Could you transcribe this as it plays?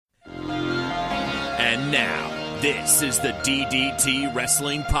And now, this is the DDT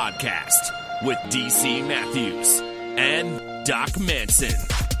Wrestling Podcast with DC Matthews and Doc Manson.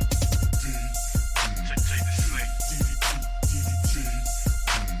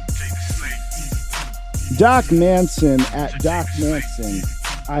 Doc Manson at Doc Manson,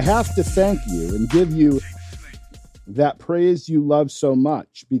 I have to thank you and give you that praise you love so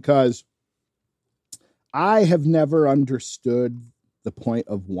much, because I have never understood the point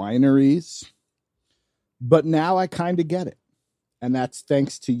of wineries, but now I kind of get it. And that's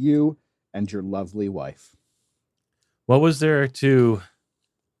thanks to you and your lovely wife. What was there to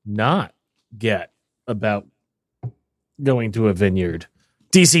not get about going to a vineyard?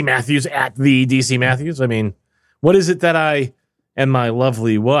 DC Matthews at the DC Matthews. I mean, what is it that I and my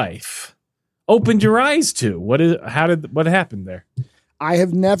lovely wife opened your eyes to? What happened there? I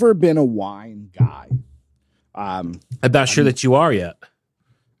have never been a wine guy. I'm not sure that you are yet.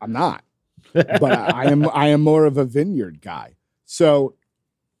 I'm not, but I am more of a vineyard guy. So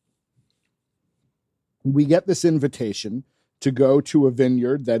we get this invitation to go to a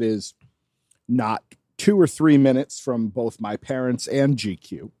vineyard that is not 2 or 3 minutes from both my parents and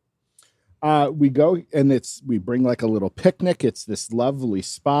GQ. We go and we bring like a little picnic. It's this lovely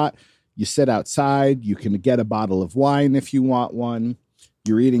spot. You sit outside. You can get a bottle of wine if you want one.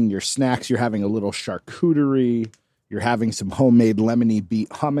 You're eating your snacks. You're having a little charcuterie. You're having some homemade lemony beet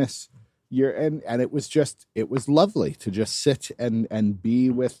hummus. And it was lovely to just sit and be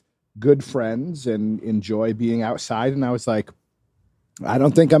with good friends and enjoy being outside. And I was like, I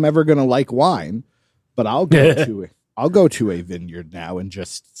don't think I'm ever going to like wine, but I'll go to a vineyard now and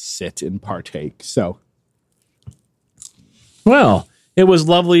just sit and partake. So, well, it was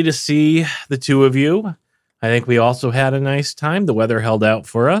lovely to see the two of you. I think we also had a nice time. The weather held out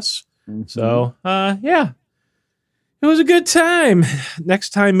for us. Mm-hmm. So, yeah, it was a good time.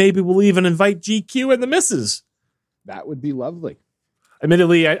 Next time, maybe we'll even invite GQ and the missus. That would be lovely.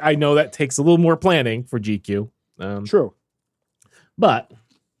 Admittedly, I know that takes a little more planning for GQ. True. But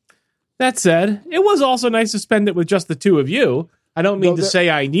that said, it was also nice to spend it with just the two of you. I don't mean to say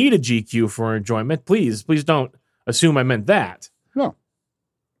I need a GQ for enjoyment. Please don't assume I meant that. No.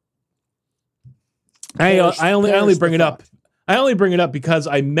 I only bring it up. I only bring it up because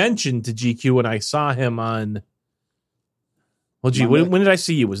I mentioned to GQ when I saw him on. Well, gee, when did I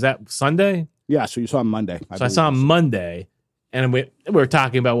see you? Was that Sunday? Yeah, so you saw him Monday. I saw him Monday, and we were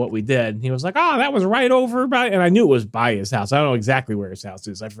talking about what we did. And he was like, "Oh, that was right over by," and I knew it was by his house. I don't know exactly where his house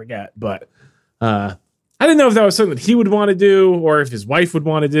is. I forget, but I didn't know if that was something that he would want to do or if his wife would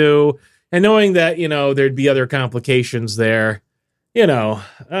want to do. And knowing that, there'd be other complications there, but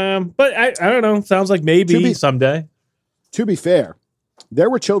I don't know. Sounds like maybe someday. To be fair,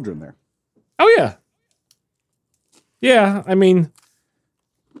 there were children there. Oh, yeah. Yeah, I mean,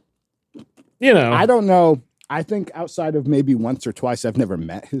 I don't know. I think outside of maybe once or twice, I've never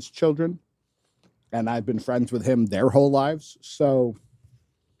met his children. And I've been friends with him their whole lives. So,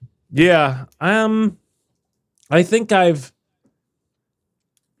 yeah. I think I've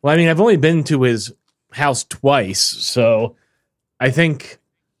only been to his house twice. So I think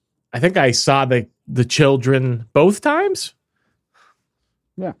I saw the children both times.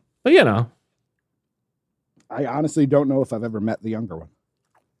 Yeah. But, I honestly don't know if I've ever met the younger one.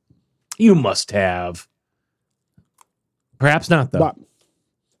 You must have. Perhaps not, though. But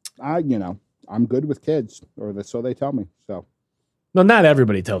I'm good with kids, or so they tell me. So, no, not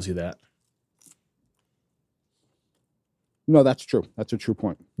everybody tells you that. No, that's true. That's a true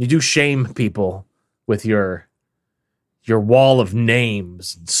point. You do shame people with your wall of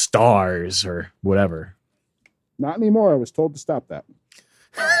names and stars or whatever. Not anymore. I was told to stop that.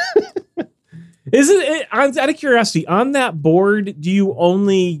 Out of curiosity, on that board, did you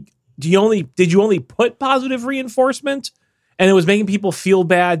only put positive reinforcement, and it was making people feel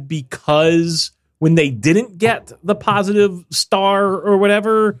bad because when they didn't get the positive star or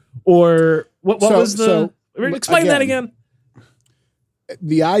whatever, or what was the? Explain that again.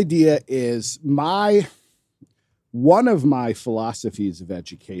 The idea is one of my philosophies of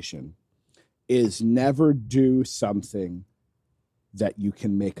education is never do something that you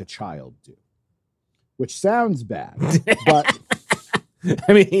can make a child do, which sounds bad, but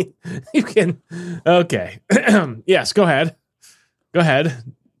I mean, you can. Okay. Yes, go ahead.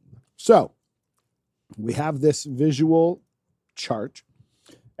 So we have this visual chart.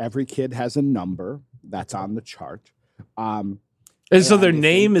 Every kid has a number that's on the chart. And so their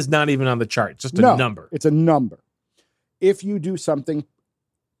name is not even on the chart, just a number. It's a number. If you do something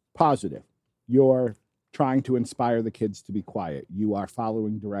positive, you're trying to inspire the kids to be quiet. You are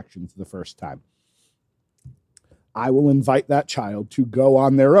following directions the first time. I will invite that child to go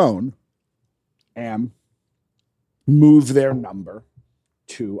on their own am move their number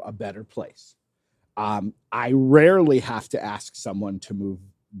to a better place. I rarely have to ask someone to move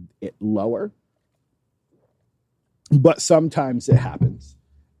it lower, but sometimes it happens.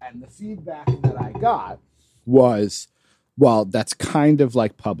 And the feedback that I got was, well, that's kind of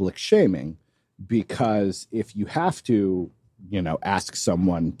like public shaming, because if you have to, ask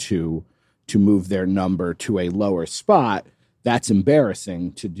someone to move their number to a lower spot, that's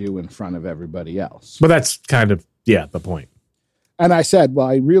embarrassing to do in front of everybody else. But that's kind of, the point. And I said, well,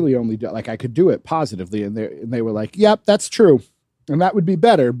 I really only do, I could do it positively. And they were like, yep, that's true. And that would be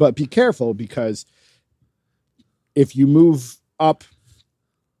better, but be careful, because if you move up,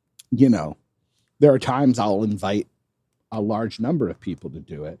 there are times I'll invite a large number of people to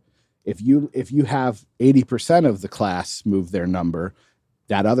do it. If you have 80% of the class move their number,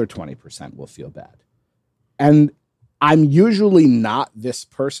 that other 20% will feel bad. And I'm usually not this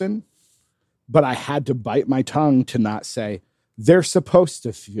person, but I had to bite my tongue to not say they're supposed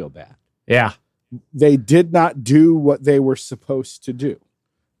to feel bad. Yeah. They did not do what they were supposed to do.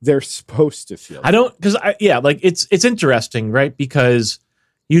 They're supposed to feel bad. It's interesting, right? Because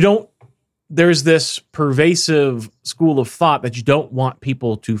there's this pervasive school of thought that you don't want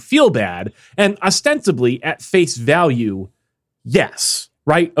people to feel bad. And ostensibly, at face value, yes,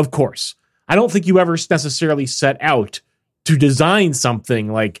 right? Of course. I don't think you ever necessarily set out to design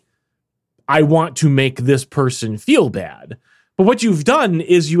something like, I want to make this person feel bad. But what you've done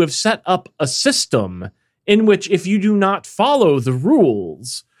is you have set up a system in which if you do not follow the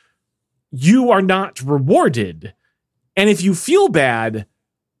rules, you are not rewarded. And if you feel bad,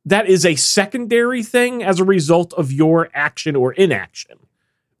 that is a secondary thing as a result of your action or inaction.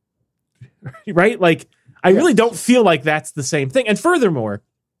 Right? I really don't feel like that's the same thing. And furthermore,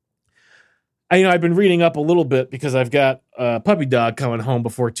 I've been reading up a little bit because I've got a puppy dog coming home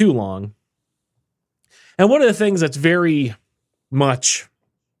before too long. And one of the things that's very much,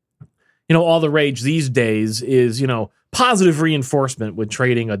 all the rage these days is, positive reinforcement when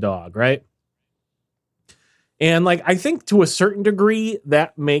trading a dog, right? And I think to a certain degree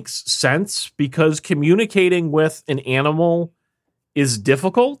that makes sense, because communicating with an animal is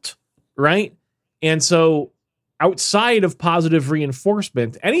difficult, right? And so outside of positive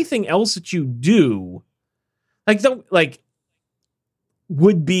reinforcement, anything else that you do,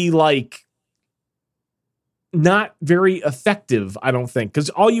 would be not very effective, I don't think, because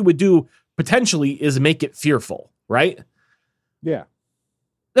all you would do potentially is make it fearful, right? Yeah.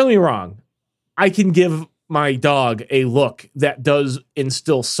 Don't get me wrong. I can give my dog a look that does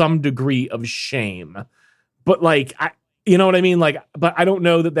instill some degree of shame, but you know what I mean? But I don't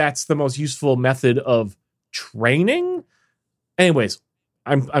know that that's the most useful method of training. Anyways,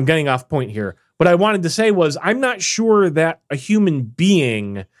 I'm getting off point here. What I wanted to say was, I'm not sure that a human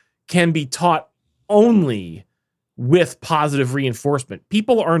being can be taught only with positive reinforcement.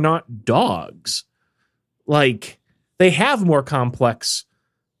 People are not dogs. They have more complex,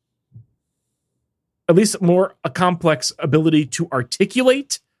 at least a complex ability to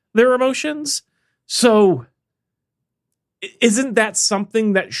articulate their emotions. So isn't that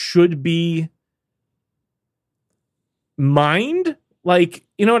something that should be mined?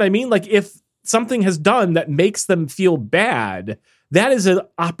 You know what I mean? If something has done that makes them feel bad, that is an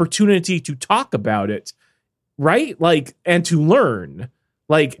opportunity to talk about it, right? And to learn,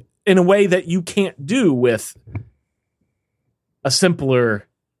 in a way that you can't do with a simpler.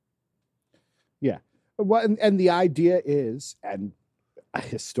 Yeah. Well, and the idea is, and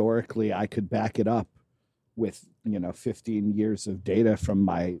historically I could back it up with, 15 years of data from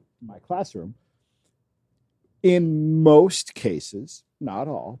my classroom. In most cases, not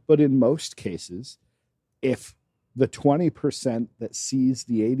all, but in most cases, if the 20% that sees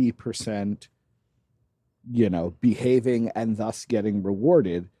the 80%, behaving and thus getting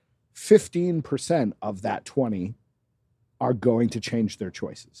rewarded, 15% of that 20 are going to change their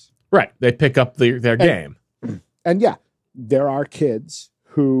choices. Right. They pick up their game. And yeah, there are kids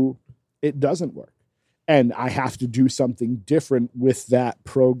who it doesn't work. And I have to do something different with that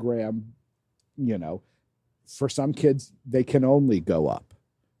program. For some kids, they can only go up,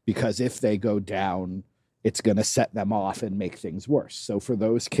 because if they go down, it's going to set them off and make things worse. So for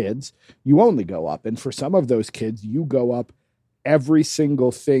those kids, you only go up. And for some of those kids, you go up every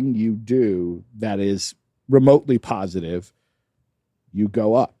single thing you do that is remotely positive, you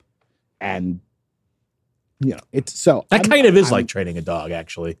go up. And, it's so. That kind of is like training a dog,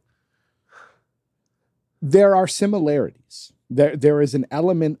 actually. There are similarities. There is an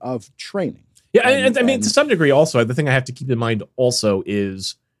element of training. Yeah, and to some degree also, the thing I have to keep in mind also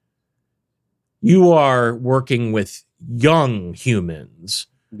is you are working with young humans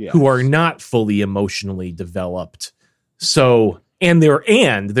Yes. who are not fully emotionally developed. So, and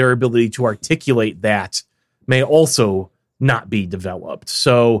their ability to articulate that may also not be developed.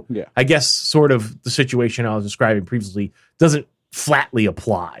 So Yeah. I guess sort of the situation I was describing previously doesn't flatly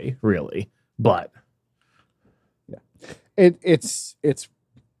apply, really. But it's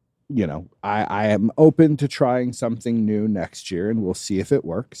I am open to trying something new next year, and we'll see if it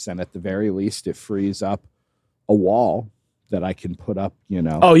works. And at the very least, it frees up a wall that I can put up,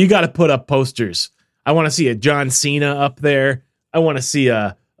 Oh, you got to put up posters. I want to see a John Cena up there. I want to see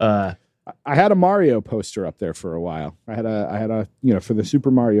a I had a Mario poster up there for a while. I had a for the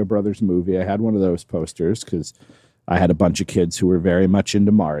Super Mario Brothers movie, I had one of those posters because I had a bunch of kids who were very much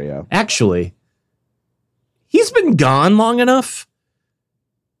into Mario. Actually, he's been gone long enough.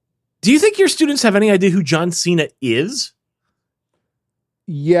 Do you think your students have any idea who John Cena is?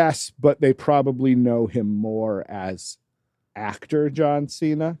 Yes, but they probably know him more as actor John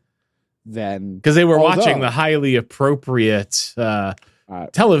Cena than Because they were watching the highly appropriate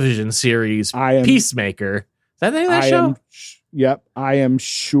television series Peacemaker. Is that the name of that show? Yep. I am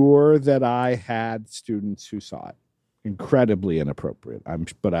sure that I had students who saw it. Incredibly inappropriate.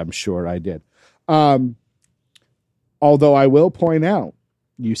 But I'm sure I did. Although I will point out,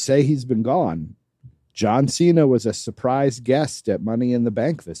 you say he's been gone. John Cena was a surprise guest at Money in the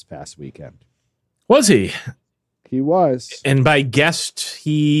Bank this past weekend. Was he? He was. And by guest,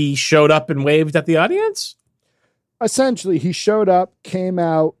 he showed up and waved at the audience? Essentially, he showed up, came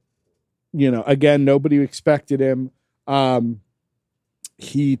out, again, nobody expected him.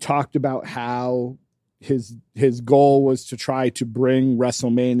 He talked about how his goal was to try to bring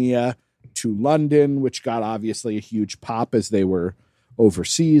WrestleMania to London, which got obviously a huge pop as they were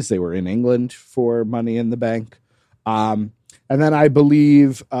overseas. They were in England for Money in the Bank. And then I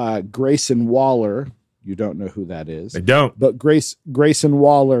believe Grayson Waller, you don't know who that is. I don't. But Grayson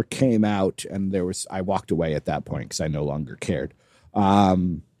Waller came out, and I walked away at that point because I no longer cared.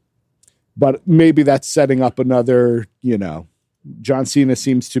 But maybe that's setting up another, John Cena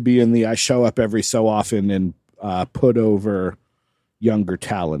seems to be in the I show up every so often and put over younger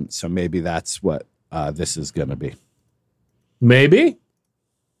talent. So maybe that's what this is going to be. Maybe.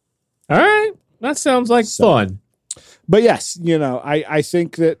 All right. That sounds like fun. But yes, I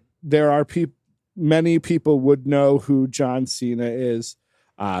think that there are many people would know who John Cena is,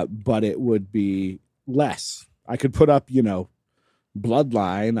 but it would be less. I could put up,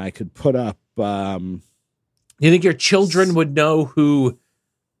 Bloodline. I could put up. You think your children would know who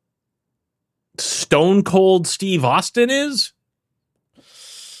Stone Cold Steve Austin is?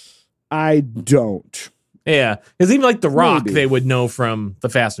 I don't. Yeah, because even like The Rock, Maybe. they would know from the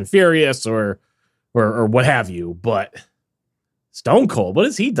Fast and Furious or what have you. But Stone Cold, what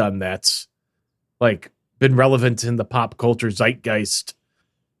has he done that's like been relevant in the pop culture zeitgeist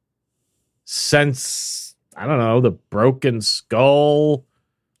since, I don't know, the Broken Skull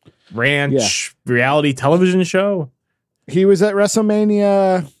Ranch reality television show? He was at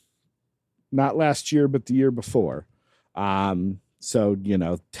WrestleMania not last year, but the year before. So,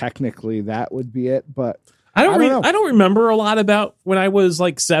 technically that would be it, but I don't remember a lot about when I was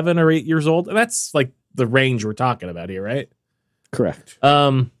like 7 or 8 years old. That's like the range we're talking about here, right? Correct.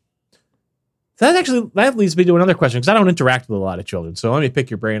 That leads me to another question, because I don't interact with a lot of children. So let me pick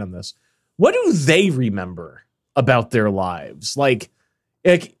your brain on this. What do they remember about their lives? Like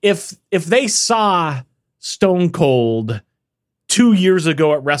if they saw Stone Cold 2 years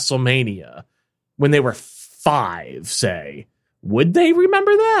ago at WrestleMania when they were 5, say, would they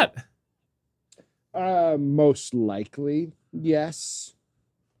remember that? Most likely, yes.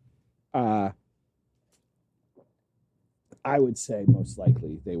 I would say most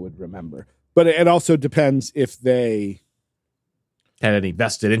likely they would remember. But it also depends if they had any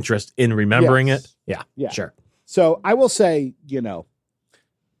vested interest in remembering it. Yeah, sure. So I will say,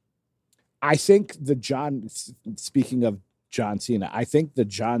 I think speaking of John Cena, I think the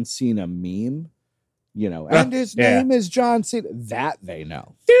John Cena meme, and his name is John Cena, that they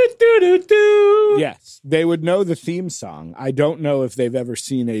know. Yes, they would know the theme song. I don't know if they've ever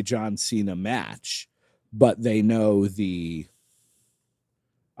seen a John Cena match, but they know they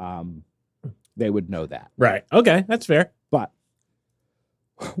would know that. Right. Okay, that's fair. But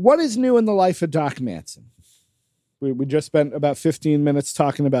what is new in the life of Doc Manson? We just spent about 15 minutes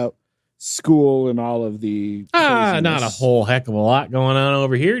talking about school and all of the craziness. Not a whole heck of a lot going on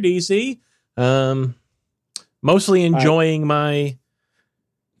over here, DC. Mostly enjoying my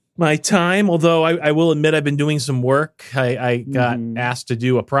time, although I will admit I've been doing some work. I got asked to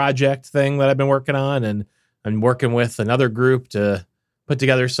do a project thing that I've been working on, and I'm working with another group to put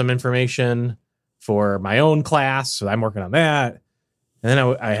together some information for my own class. So I'm working on that. And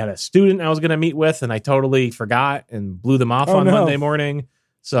then I had a student I was going to meet with, and I totally forgot and blew them off on Monday morning.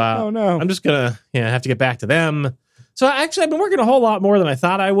 So I'm just going to have to get back to them. So actually, I've been working a whole lot more than I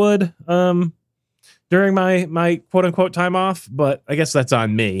thought I would during my quote unquote time off. But I guess that's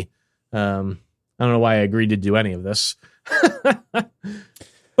on me. I don't know why I agreed to do any of this.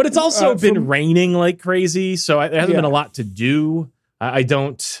 But it's also been raining like crazy, so there hasn't been a lot to do. I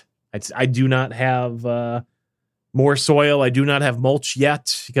do not have more soil. I do not have mulch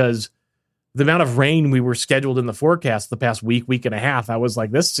yet because the amount of rain we were scheduled in the forecast the past week and a half, I was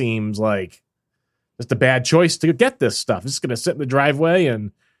like, this seems like just a bad choice to get this stuff. It's going to sit in the driveway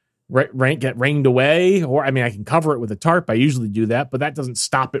and get rained away. Or, I mean, I can cover it with a tarp. I usually do that, but that doesn't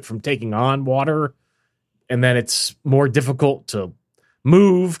stop it from taking on water. And then it's more difficult to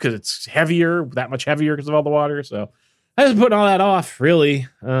move because it's heavier, that much heavier because of all the water. So I was putting all that off, really.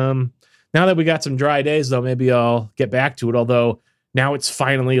 Now that we got some dry days, though, maybe I'll get back to it. Although now it's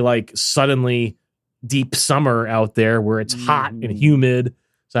finally like suddenly deep summer out there where it's hot and humid.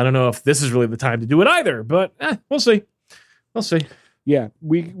 So I don't know if this is really the time to do it either, but we'll see. We'll see. Yeah,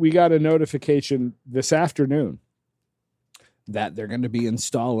 we got a notification this afternoon that they're going to be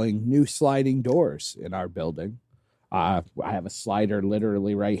installing new sliding doors in our building. I have a slider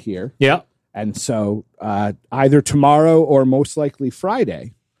literally right here. Yeah. And so either tomorrow or most likely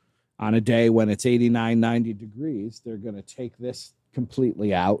Friday, on a day when it's 89, 90 degrees, they're going to take this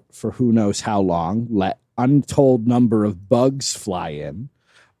completely out for who knows how long, let untold number of bugs fly in.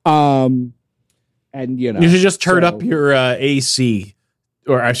 And, you should just turn up your AC,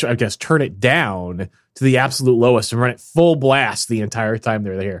 or I guess turn it down to the absolute lowest and run it full blast the entire time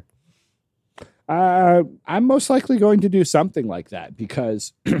they're there. I'm most likely going to do something like that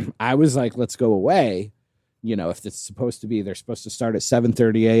because I was like, let's go away. If it's they're supposed to start at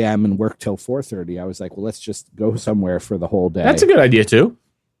 7:30 a.m. and work till 4:30. I was like, well, let's just go somewhere for the whole day. That's a good idea too.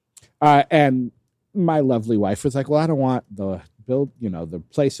 And my lovely wife was like, well, I don't want the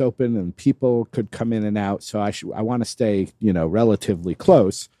place open and people could come in and out. So I want to stay, relatively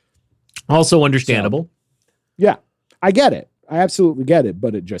close. Also understandable. So, yeah, I get it. I absolutely get it.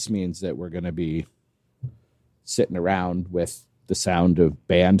 But it just means that we're going to be sitting around with the sound of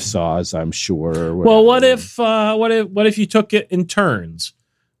band saws, I'm sure. Well, what if you took it in turns?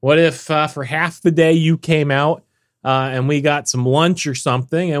 What if for half the day you came out and we got some lunch or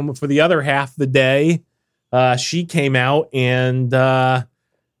something, and for the other half of the day she came out and got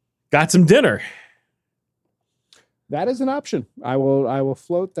some dinner? That is an option. I will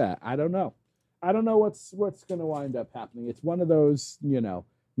float that. I don't know what's going to wind up happening. It's one of those,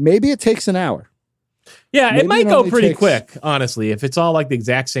 maybe it takes an hour. Yeah, maybe it might go pretty quick, honestly, if it's all like the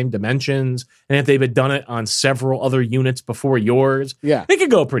exact same dimensions and if they've done it on several other units before yours. Yeah. It could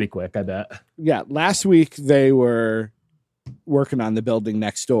go pretty quick, I bet. Yeah, last week they were working on the building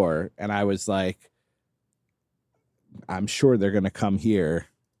next door, and I was like, I'm sure they're going to come here,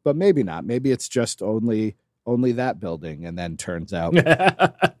 but maybe not. Maybe it's just only that building, and then turns out.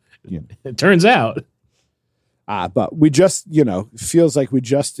 It turns out. But we just, feels like we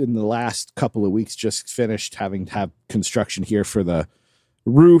just in the last couple of weeks just finished having to have construction here for the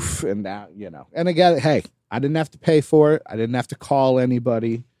roof. And now, and again, hey, I didn't have to pay for it. I didn't have to call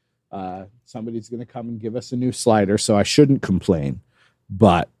anybody. Somebody's going to come and give us a new slider, so I shouldn't complain.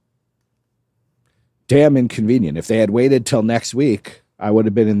 But damn inconvenient. If they had waited till next week, I would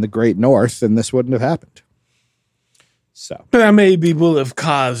have been in the great north and this wouldn't have happened. So that maybe will have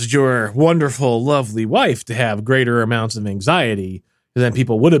caused your wonderful, lovely wife to have greater amounts of anxiety, because then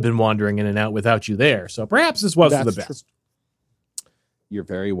people would have been wandering in and out without you there. So perhaps this was for the best. You're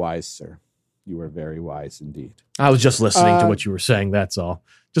very wise, sir. You were very wise indeed. I was just listening to what you were saying. That's all.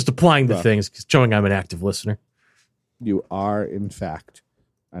 Just applying the things, showing I'm an active listener. You are, in fact,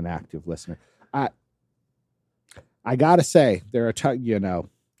 an active listener. I gotta say, there are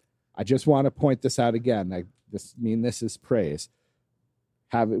I just want to point this out again. This is praise.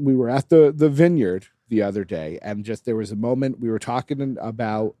 We were at the vineyard the other day, and just there was a moment we were talking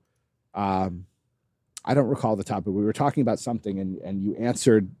about. I don't recall the topic. We were talking about something, and you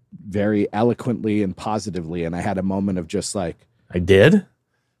answered very eloquently and positively, and I had a moment of just like, I did.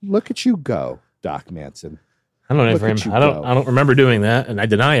 Look at you go, Doc Manson. I don't remember doing that, and I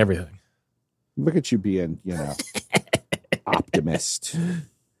deny everything. Look at you being, optimist.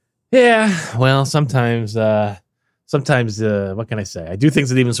 Yeah, well, sometimes, what can I say? I do things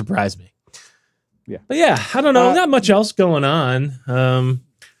that even surprise me. Yeah. But yeah, I don't know. Not much else going on.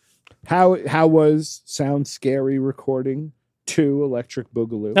 How was Sound Scary recording 2 Electric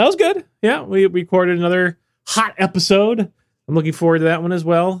Boogaloo? That was good. Yeah, we recorded another hot episode. I'm looking forward to that one as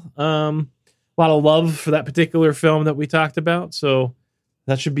well. A lot of love for that particular film that we talked about. So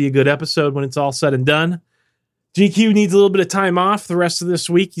That should be a good episode when it's all said and done. GQ needs a little bit of time off the rest of this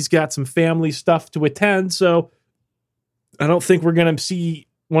week. He's got some family stuff to attend, so I don't think we're going to see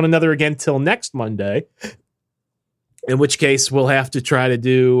one another again till next Monday, in which case we'll have to try to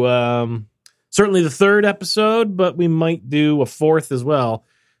do certainly the third episode, but we might do a fourth as well.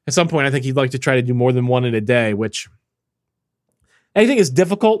 At some point, I think he'd like to try to do more than one in a day, which I think is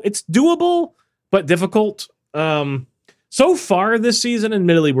difficult. It's doable, but difficult. So far this season,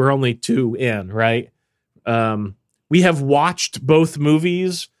 admittedly, we're only 2 in, right? We have watched both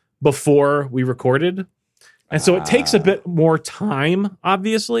movies before we recorded. And so it takes a bit more time,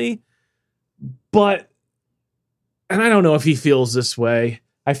 obviously. But, and I don't know if he feels this way.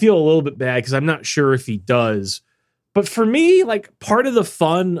 I feel a little bit bad because I'm not sure if he does. But for me, like, part of the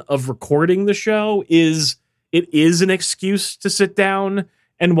fun of recording the show is it is an excuse to sit down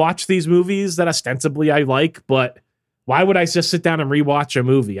and watch these movies that ostensibly I like. But why would I just sit down and rewatch a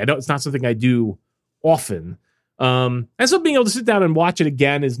movie? It's not something I do often. And so being able to sit down and watch it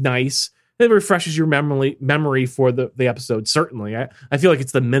again is nice. It refreshes your memory for the episode, certainly. I feel like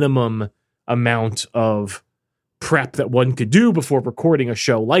it's the minimum amount of prep that one could do before recording a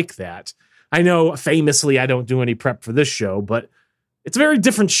show like that. I know famously I don't do any prep for this show, but it's a very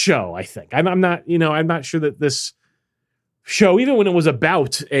different show, I think. I'm not sure that this show, even when it was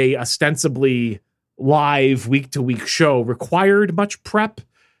about a ostensibly live week-to-week show, required much prep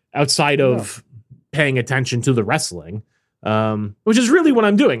outside of paying attention to the wrestling. Which is really what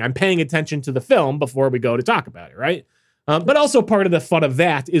I'm doing. I'm paying attention to the film before we go to talk about it, right? But also part of the fun of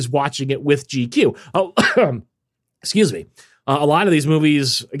that is watching it with GQ. Oh, excuse me. A lot of these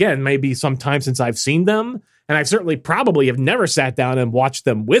movies, again, maybe some time since I've seen them, and I certainly probably have never sat down and watched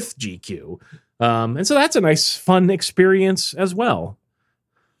them with GQ. And so that's a nice, fun experience as well.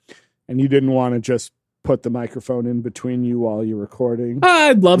 And you didn't want to just put the microphone in between you while you're recording?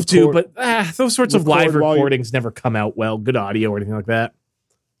 I'd love to, but those sorts of live recordings never come out well, good audio or anything like that.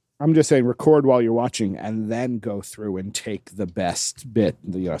 I'm just saying record while you're watching and then go through and take the best bit.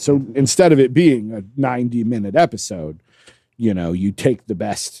 So instead of it being a 90-minute episode, you take the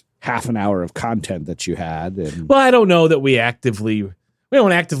best half an hour of content that you had. Well, I don't know that we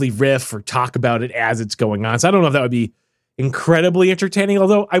don't actively riff or talk about it as it's going on. So I don't know if that would be incredibly entertaining,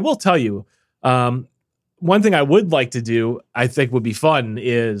 although I will tell you, one thing I would like to do, I think would be fun,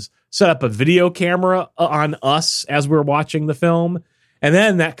 is set up a video camera on us as we're watching the film. And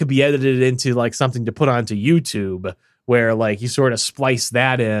then that could be edited into like something to put onto YouTube where like you sort of splice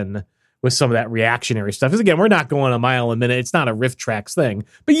that in with some of that reactionary stuff. Because again, we're not going a mile a minute. It's not a Riff Tracks thing.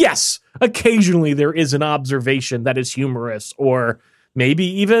 But yes, occasionally there is an observation that is humorous or maybe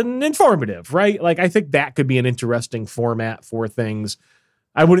even informative, right? Like I think that could be an interesting format for things.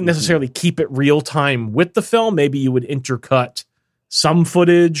 I wouldn't necessarily keep it real time with the film. Maybe you would intercut some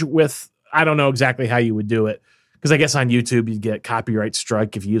footage with, I don't know exactly how you would do it. Because I guess on YouTube, you'd get copyright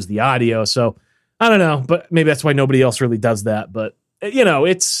strike if you use the audio. So I don't know, but maybe that's why nobody else really does that. But, I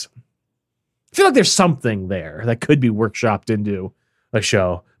feel like there's something there that could be workshopped into a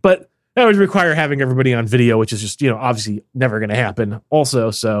show. But that would require having everybody on video, which is just, obviously never going to happen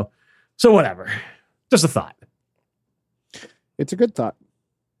also. So whatever. Just a thought. It's a good thought.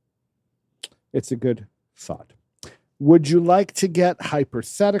 It's a good thought. Would you like to get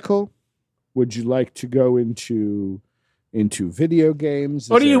hypothetical? Would you like to go into video games?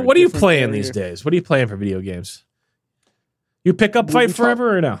 What are you playing these days? What are you playing for video games? You pick up Fight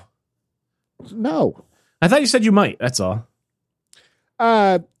Forever or no? No. I thought you said you might. That's all.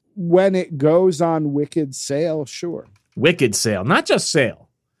 When it goes on Wicked sale, sure. Wicked sale, not just sale.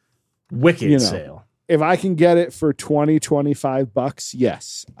 Wicked sale. If I can get it for $20-$25,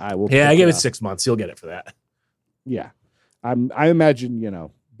 yes, I will. Yeah, I give it 6 months. You'll get it for that. Yeah. I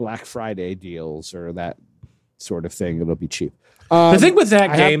imagine, Black Friday deals or that sort of thing. It'll be cheap. The thing with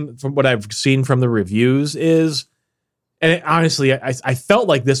that game, from what I've seen from the reviews is, and honestly, I felt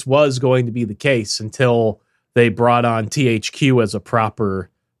like this was going to be the case until they brought on THQ as a proper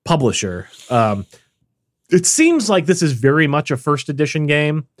publisher. It seems like this is very much a first edition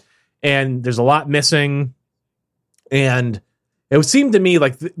game, and there's a lot missing. And it would seem to me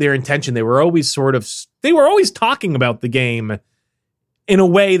like their intention, they were always talking about the game in a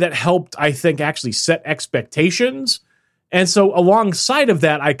way that helped, I think, actually set expectations. And so alongside of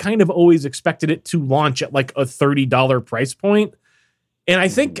that, I kind of always expected it to launch at like a $30 price point. And I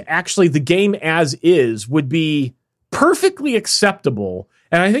think actually the game as is would be perfectly acceptable.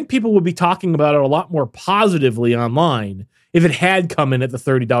 And I think people would be talking about it a lot more positively online if it had come in at the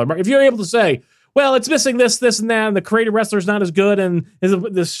 $30 mark. If you're able to say, well, it's missing this, and that, and the creative wrestler's not as good, and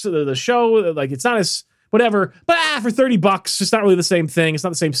the show, like, it's not as whatever. But for $30, it's not really the same thing. It's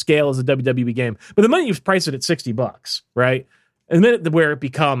not the same scale as a WWE game. But the minute you price it at $60, right? And the minute where it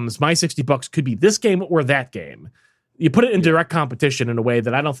becomes my $60 could be this game or that game. You put it in direct competition in a way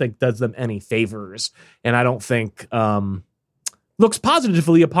that I don't think does them any favors, and I don't think looks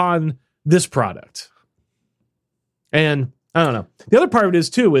positively upon this product. And I don't know. The other part of it is,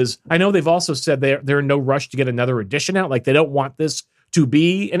 too, is I know they've also said they're in no rush to get another edition out. Like, they don't want this to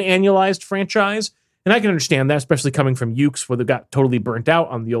be an annualized franchise. And I can understand that, especially coming from Ukes, where they got totally burnt out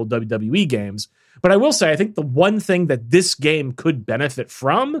on the old WWE games. But I will say, I think the one thing that this game could benefit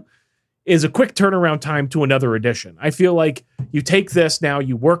from is a quick turnaround time to another edition. I feel like you take this now,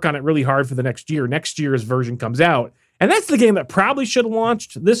 you work on it really hard for the next year. Next year's version comes out. And that's the game that probably should have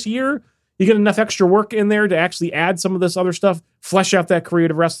launched this year. You get enough extra work in there to actually add some of this other stuff, flesh out that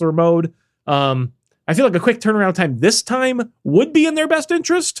creative wrestler mode. I feel like a quick turnaround time this time would be in their best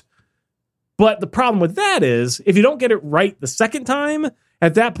interest. But the problem with that is, if you don't get it right the second time,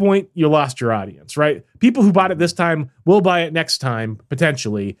 at that point, you lost your audience, right? People who bought it this time will buy it next time,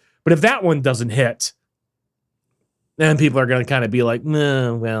 potentially. But if that one doesn't hit, then people are going to kind of be like,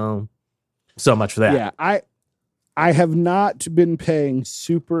 nah, well, so much for that. Yeah, I have not been paying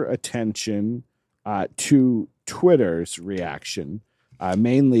super attention to Twitter's reaction,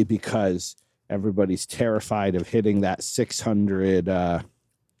 mainly because everybody's terrified of hitting that 600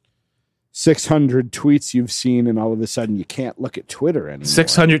 tweets you've seen, and all of a sudden you can't look at Twitter anymore.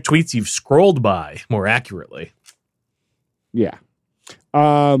 600 tweets you've scrolled by, more accurately. Yeah.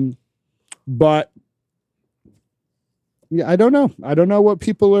 But yeah, I don't know. I don't know what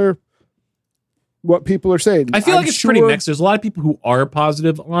people are saying. I feel like it's pretty mixed. There's a lot of people who are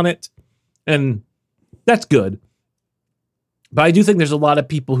positive on it, and that's good. But I do think there's a lot of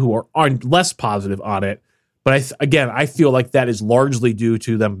people who are less positive on it. But I feel like that is largely due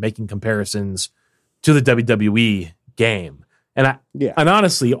to them making comparisons to the WWE game. And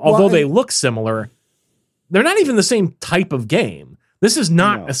honestly, although they look similar, they're not even the same type of game. This is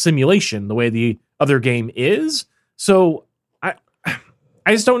not a simulation the way the other game is. So I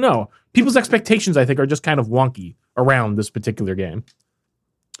just don't know. People's expectations, I think, are just kind of wonky around this particular game.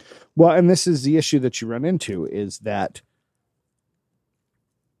 Well, and this is the issue that you run into, is that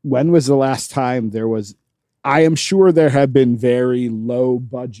when was the last time there was, I am sure there have been very low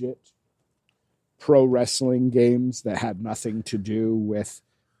budget pro wrestling games that had nothing to do with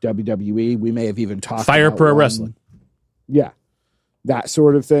WWE. We may have even talked Fire about Pro Wrestling. Yeah. That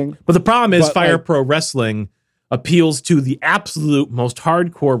sort of thing. But the problem is Fire Pro Wrestling appeals to the absolute most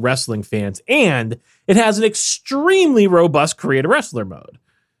hardcore wrestling fans, and it has an extremely robust creative wrestler mode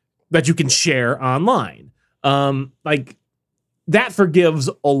that you can share online. Like, that forgives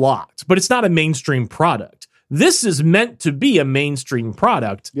a lot, but it's not a mainstream product. This is meant to be a mainstream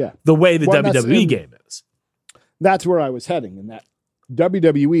product, the way the WWE game is. That's where I was heading, in that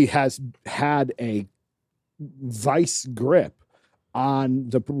WWE has had a vice grip on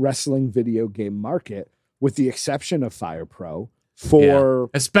the wrestling video game market, with the exception of Fire Pro,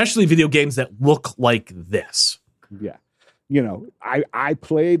 especially video games that look like this. Yeah. You know, I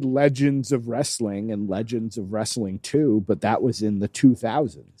played Legends of Wrestling and Legends of Wrestling 2, but that was in the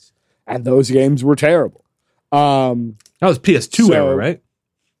 2000s, and those games were terrible. That was PS2 era, right?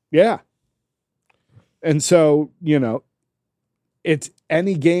 Yeah. And so, you know, it's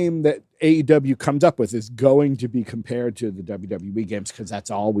any game that AEW comes up with is going to be compared to the WWE games, because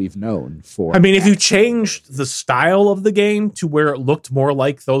that's all we've known for. I mean, if you changed the style of the game to where it looked more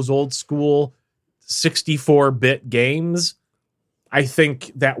like those old school 64-bit games, I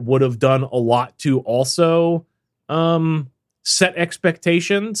think that would have done a lot to also set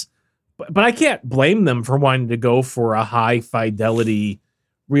expectations. But I can't blame them for wanting to go for a high fidelity,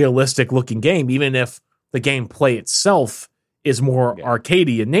 realistic looking game, even if the gameplay itself is more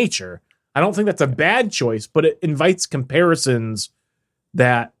arcadey in nature. I don't think that's a bad choice, but it invites comparisons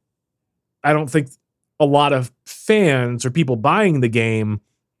that I don't think a lot of fans or people buying the game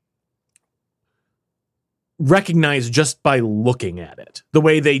recognize just by looking at it, the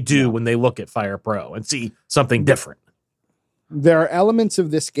way they do when they look at Fire Pro and see something different. There are elements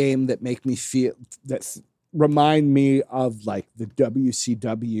of this game that make me feel, that remind me of like the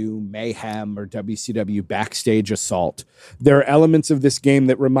WCW Mayhem or WCW Backstage Assault. There are elements of this game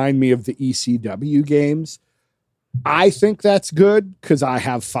that remind me of the ECW games. I think that's good because I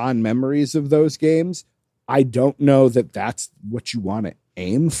have fond memories of those games. I don't know that that's what you want to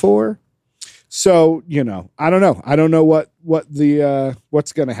aim for. So, you know, I don't know. I don't know what's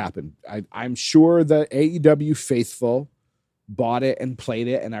going to happen. I'm sure the AEW faithful bought it and played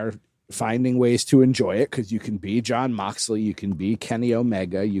it and are finding ways to enjoy it, because you can be John Moxley, you can be Kenny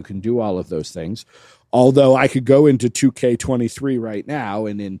Omega, you can do all of those things. Although I could go into 2K23 right now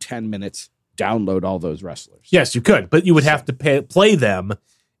and in 10 minutes download all those wrestlers. Yes, you could, but you would have to play them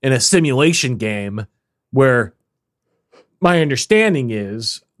in a simulation game where my understanding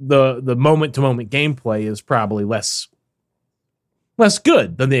is the moment-to-moment gameplay is probably less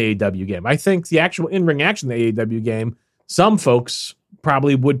good than the AEW game. I think the actual in-ring action in the AEW game, some folks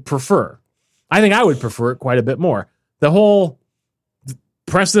probably would prefer. I think I would prefer it quite a bit more. The whole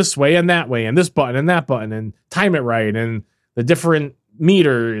press this way and that way and this button and that button and time it right and the different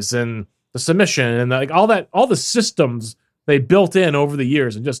meters and the submission and like all the systems they built in over the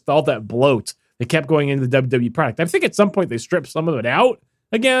years and just all that bloat they kept going into the WWE product. I think at some point they stripped some of it out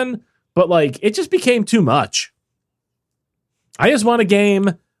again, but like it just became too much. I just want a game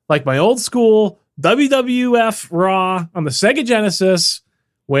like my old school WWF Raw on the Sega Genesis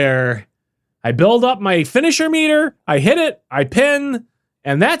where I build up my finisher meter, I hit it, I pin,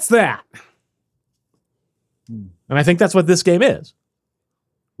 and that's that. And I think that's what this game is.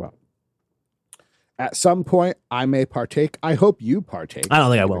 Well, at some point, I may partake. I hope you partake. I don't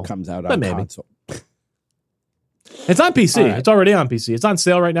think I will. It comes out but on maybe. console. It's on PC. Right. It's already on PC. It's on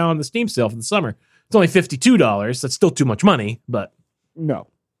sale right now on the Steam sale for the summer. It's only $52. That's still too much money, but... No.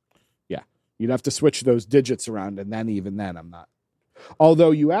 Yeah. You'd have to switch those digits around, and even then, I'm not.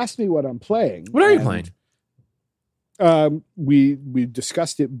 Although you asked me what I'm playing. What are you playing? We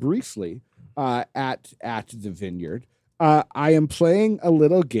discussed it briefly at the Vineyard. I am playing a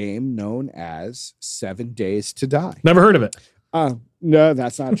little game known as 7 Days to Die. Never heard of it. No,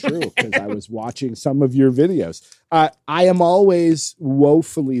 that's not true because I was watching some of your videos. I am always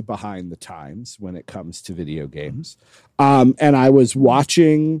woefully behind the times when it comes to video games. And I was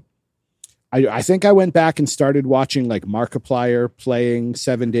watching, I think I went back and started watching like Markiplier playing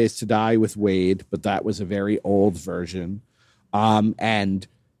 7 Days to Die with Wade, but that was a very old version. And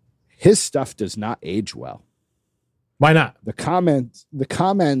his stuff does not age well. Why not? The comments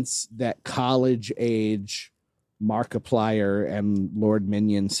that college age Markiplier and Lord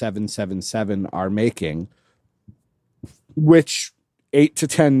Minion 777 are making, which 8 to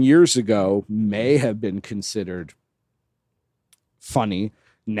 10 years ago may have been considered funny,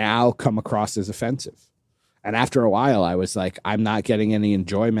 now come across as offensive. And after a while, I was like, I'm not getting any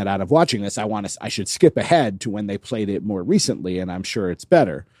enjoyment out of watching this. I should skip ahead to when they played it more recently, and I'm sure it's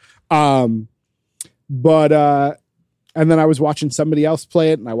better. And then I was watching somebody else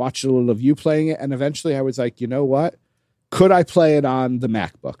play it, and I watched a little of you playing it, and eventually I was like, you know what? Could I play it on the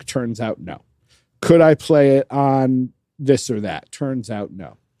MacBook? Turns out no. Could I play it on this or that? Turns out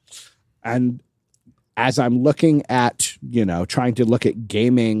no. And as I'm looking at, trying to look at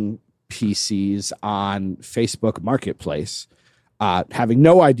gaming PCs on Facebook Marketplace, having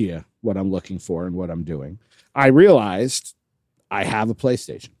no idea what I'm looking for and what I'm doing, I realized I have a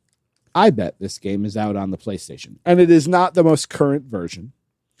PlayStation. I bet this game is out on the PlayStation. And it is not the most current version.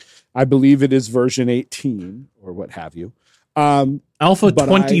 I believe it is version 18 or what have you. Alpha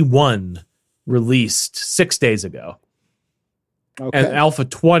 21 released 6 days ago. Okay. And Alpha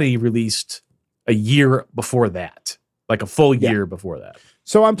 20 released a year before that. Like a full year before that.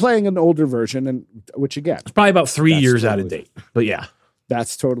 So I'm playing an older version, and which again, it's probably about 3 years out of totally date. But yeah.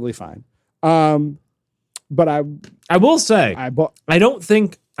 That's totally fine. But I will say, I don't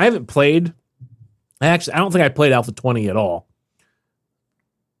think I played Alpha 20 at all.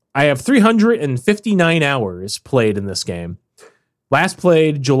 I have 359 hours played in this game. Last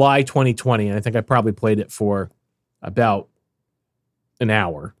played July 2020, and I think I probably played it for about an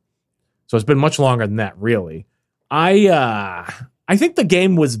hour. So it's been much longer than that, really. I think the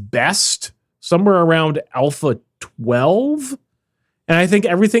game was best somewhere around Alpha 12. And I think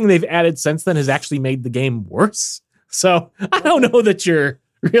everything they've added since then has actually made the game worse. So I don't know that you're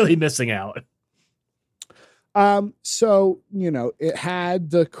really missing out. So, it had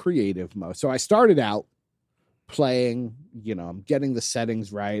the creative mode. So I started out playing, I'm getting the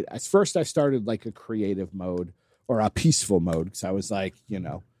settings right. At first I started like a creative mode or a peaceful mode because I was like,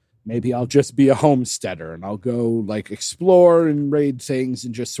 maybe I'll just be a homesteader and I'll go like explore and raid things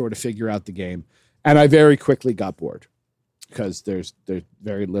and just sort of figure out the game. And I very quickly got bored because there's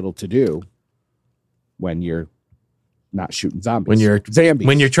very little to do when you're not shooting zombies. When you're zombies.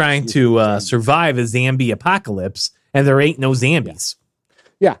 When you're trying to survive a zombie apocalypse and there ain't no zombies.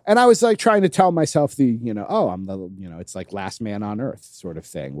 Yeah. And I was like trying to tell myself I'm the, it's like last man on earth sort of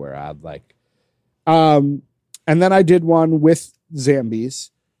thing where I'd like, and then I did one with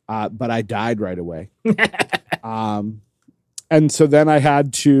zombies, but I died right away. And so then I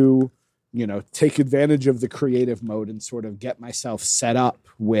had to, take advantage of the creative mode and sort of get myself set up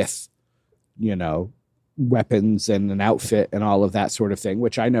with, weapons and an outfit and all of that sort of thing,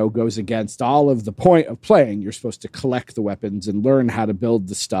 which I know goes against all of the point of playing. You're supposed to collect the weapons and learn how to build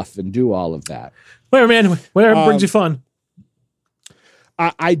the stuff and do all of that. Whatever, man. Whatever brings you fun.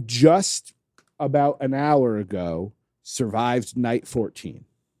 I just about an hour ago survived night 14.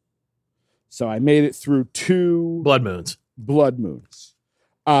 So I made it through 2 Blood moons.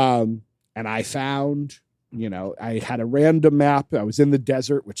 And I found, I had a random map. I was in the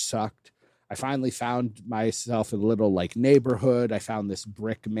desert, which sucked. I finally found myself a little like neighborhood. I found this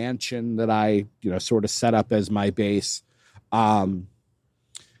brick mansion that I, sort of set up as my base. Having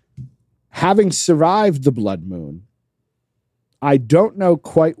survived the blood moon, I don't know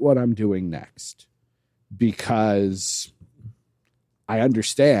quite what I'm doing next, because I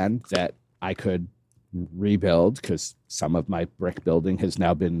understand that I could rebuild, because some of my brick building has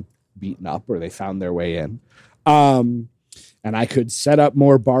now been beaten up or they found their way in. And I could set up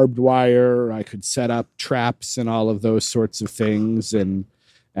more barbed wire. I could set up traps and all of those sorts of things and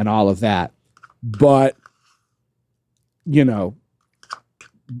all of that. But, when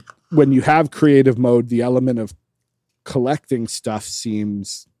you have creative mode, the element of collecting stuff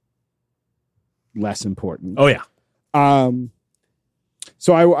seems less important. Oh, yeah.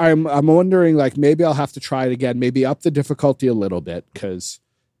 So I'm wondering, like, maybe I'll have to try it again, maybe up the difficulty a little bit, because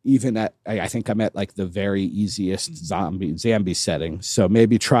even I think I'm at like the very easiest zombie setting. So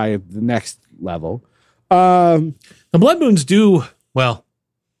maybe try the next level. The blood moons do, well,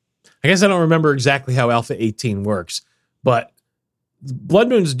 I guess I don't remember exactly how Alpha 18 works, but blood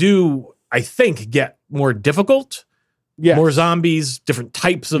moons do, I think, get more difficult. Yes. More zombies, different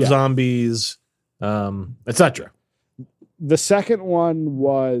types of zombies, etc. The second one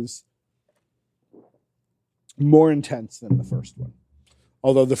was more intense than the first one.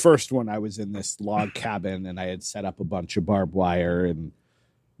 Although the first one, I was in this log cabin and I had set up a bunch of barbed wire, and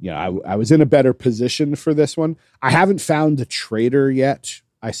I was in a better position for this one. I haven't found the trader yet.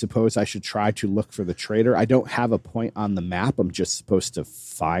 I suppose I should try to look for the trader. I don't have a point on the map. I'm just supposed to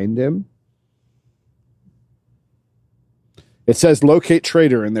find him. It says locate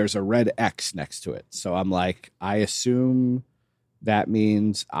trader and there's a red X next to it. So I'm like, I assume that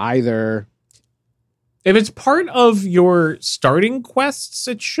means either... If it's part of your starting quests,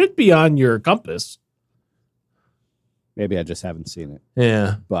 it should be on your compass. Maybe I just haven't seen it.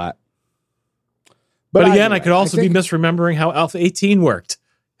 Yeah. But again, I could also be misremembering how Alpha 18 worked.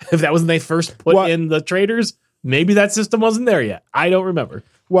 If that was when they first put in the traders, maybe that system wasn't there yet. I don't remember.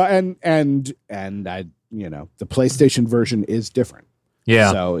 Well, and I, the PlayStation version is different.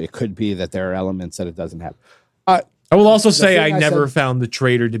 Yeah. So it could be that there are elements that it doesn't have. I will also say I never found the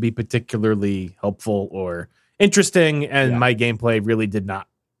trader to be particularly helpful or interesting, and my gameplay really did not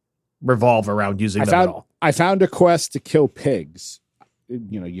revolve around using them at all. I found a quest to kill pigs.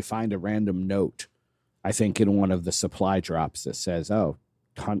 You find a random note, I think, in one of the supply drops that says,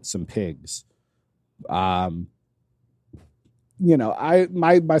 hunt some pigs. My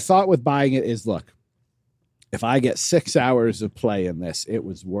thought with buying it is, look, if I get 6 hours of play in this, it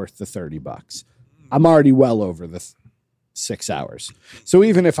was worth the $30. I'm already well over the 6 hours. So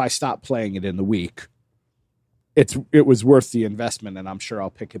even if I stop playing it in the week, it was worth the investment, and I'm sure I'll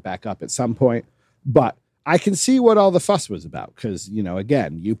pick it back up at some point. But I can see what all the fuss was about, because,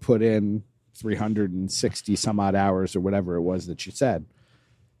 again, you put in 360 some odd hours or whatever it was that you said.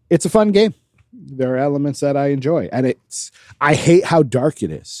 It's a fun game. There are elements that I enjoy, and I hate how dark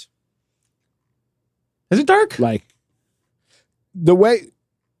it is. Is it dark? Like, the way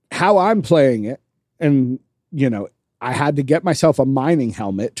how I'm playing it, and I had to get myself a mining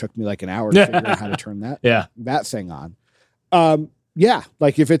helmet. It took me like an hour to figure out how to turn that thing on.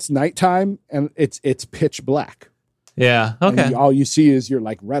 Like if it's nighttime and it's pitch black. Yeah. Okay. All you see is your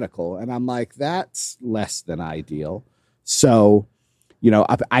like reticle, and I'm like, that's less than ideal. So,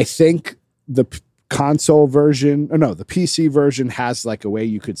 I think the console version, the PC version has like a way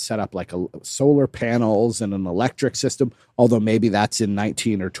you could set up like solar panels and an electric system. Although maybe that's in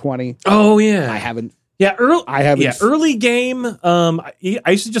 19 or 20. Oh yeah. I haven't. Yeah, early game. I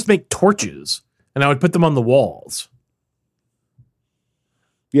used to just make torches, and I would put them on the walls.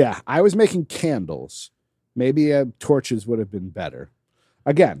 Yeah, I was making candles. Maybe torches would have been better.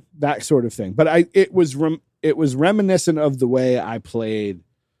 Again, that sort of thing. But it was reminiscent of the way I played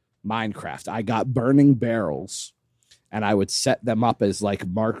Minecraft. I got burning barrels, and I would set them up as like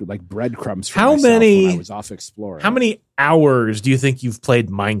breadcrumbs for myself when I was off exploring. How many hours do you think you've played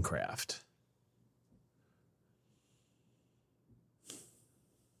Minecraft?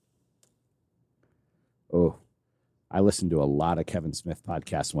 Oh, I listened to a lot of Kevin Smith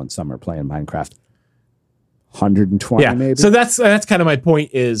podcasts one summer playing Minecraft. 120 maybe. So that's kind of my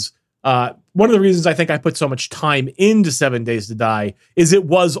point is One of the reasons I think I put so much time into 7 Days to Die is it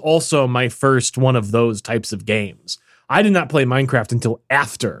was also my first one of those types of games. I did not play Minecraft until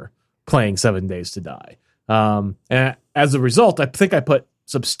after playing 7 Days to Die. And as a result, I think I put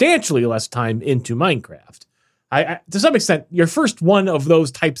substantially less time into Minecraft. I to some extent, your first one of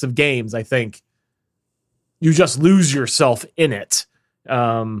those types of games, I think you just lose yourself in it.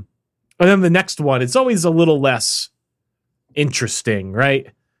 And then the next one, it's always a little less interesting, right?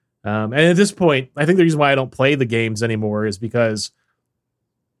 And at this point, I think the reason why I don't play the games anymore is because,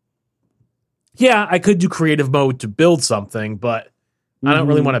 yeah, I could do creative mode to build something, but I don't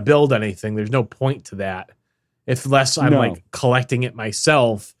really want to build anything. There's no point to that. Unless I'm like collecting it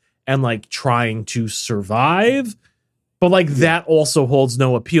myself and like trying to survive. But like that also holds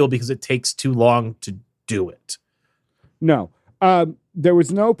no appeal because it takes too long to do it. No. There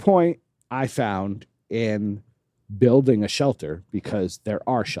was no point I found in building a shelter because there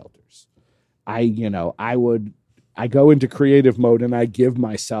are shelters. I go into creative mode and I give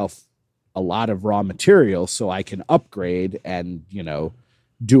myself a lot of raw material so I can upgrade and,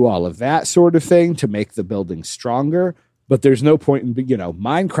 do all of that sort of thing to make the building stronger. But there's no point in,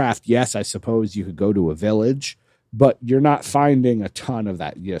 Minecraft. Yes, I suppose you could go to a village, but you're not finding a ton of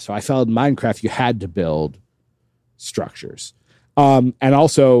that. Yeah. So I felt in Minecraft, you had to build structures. And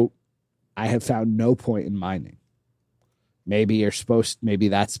also I have found no point in mining. Maybe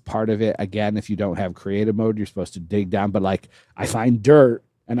that's part of it. Again, if you don't have creative mode, you're supposed to dig down. But like I find dirt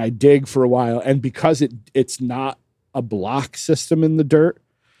and I dig for a while. And because it's not a block system in the dirt,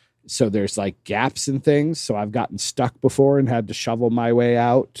 so there's like gaps and things. So I've gotten stuck before and had to shovel my way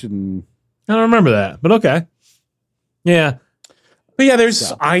out. And I don't remember that, but okay. Yeah. But yeah,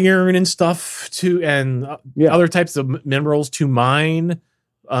 there's iron and stuff too, and other types of minerals to mine.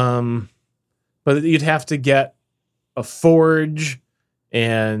 But you'd have to get a forge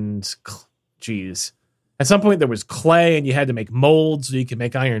and at some point there was clay and you had to make molds so you could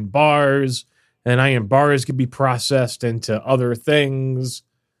make iron bars, and iron bars could be processed into other things.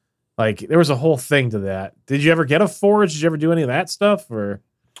 Like there was a whole thing to that. Did you ever get a forge? Did you ever do any of that stuff? Or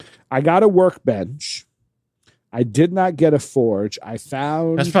I got a workbench. I did not get a forge. That's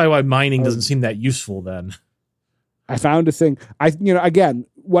probably why mining doesn't seem that useful then. I found a thing. Again,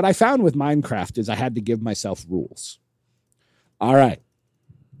 what I found with Minecraft is I had to give myself rules. All right.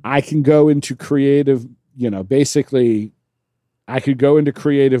 I can go into creative, basically I could go into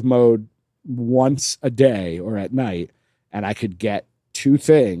creative mode once a day or at night, and I could get 2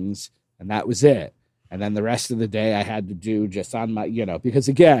 things, and that was it. And then the rest of the day I had to do just on my, because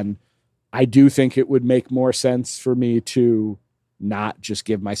again, I do think it would make more sense for me to not just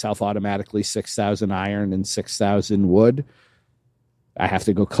give myself automatically 6,000 iron and 6,000 wood. I have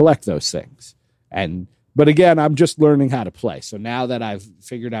to go collect those things. But again, I'm just learning how to play. So now that I've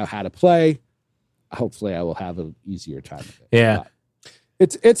figured out how to play, hopefully I will have an easier time with it. Yeah. But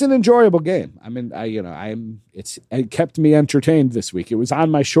it's an enjoyable game. I mean, it kept me entertained this week. It was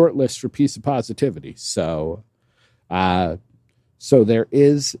on my short list for Piece of Positivity. So there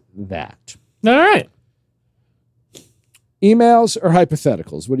is that. All right. Emails or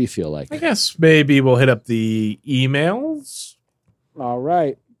hypotheticals? What do you feel like? I guess maybe we'll hit up the emails. All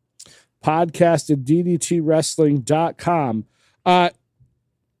right. Podcast at ddtwrestling.com.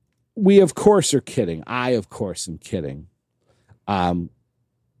 We, of course, are kidding. I, of course, am kidding.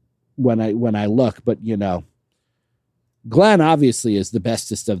 When I look, but Glenn obviously is the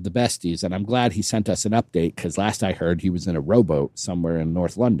bestest of the besties, and I'm glad he sent us an update because last I heard he was in a rowboat somewhere in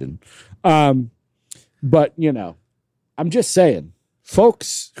North London. But I'm just saying,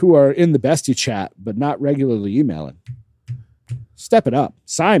 folks who are in the bestie chat but not regularly emailing, step it up.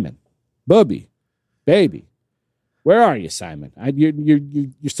 Simon, Bubby, baby, where are you, Simon?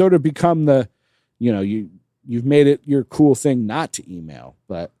 You sort of become the, you've made it your cool thing not to email,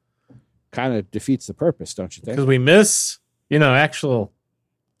 but kind of defeats the purpose, don't you think? Because we miss, actual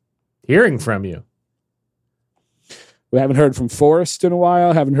hearing from you. We haven't heard from Forrest in a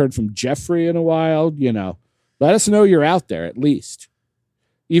while. Haven't heard from Jeffrey in a while. Let us know you're out there at least.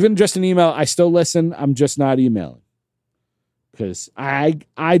 Even just an email. I still listen. I'm just not emailing because I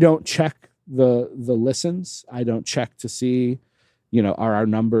don't check the listens. I don't check to see, are our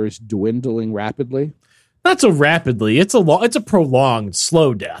numbers dwindling rapidly? Not so rapidly. It's a prolonged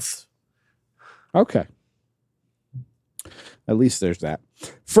slow death. Okay. At least there's that.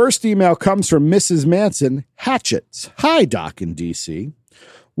 First email comes from Mrs. Manson, Hatchets. Hi, Doc and DC.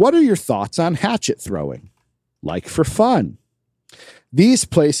 What are your thoughts on hatchet throwing? Like for fun. These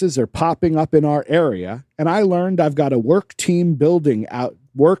places are popping up in our area, and I learned I've got a work team building outing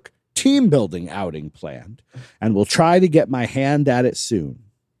planned, and will try to get my hand at it soon.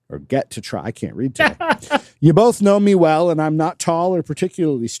 or get to try. I can't read today. You both know me well, and I'm not tall or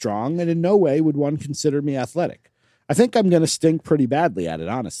particularly strong, and in no way would one consider me athletic. I think I'm going to stink pretty badly at it,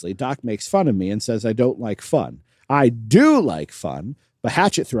 honestly. Doc makes fun of me and says I don't like fun. I do like fun, but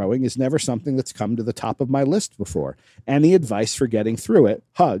hatchet throwing is never something that's come to the top of my list before. Any advice for getting through it?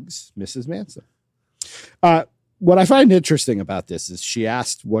 Hugs, Mrs. Manson. What I find interesting about this is she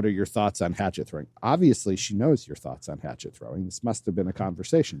asked, what are your thoughts on hatchet throwing? Obviously, she knows your thoughts on hatchet throwing. This must have been a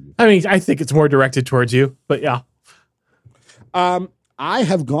conversation. I mean, I think it's more directed towards you, but yeah. I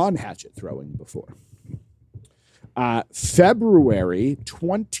have gone hatchet throwing before. February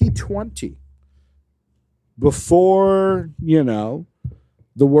 2020, before,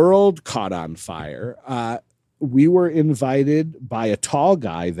 the world caught on fire, we were invited by a tall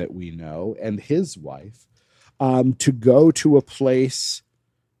guy that we know and his wife to go to a place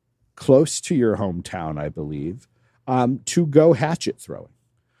close to your hometown, I believe, to go hatchet throwing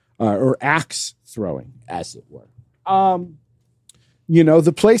or axe throwing, as it were.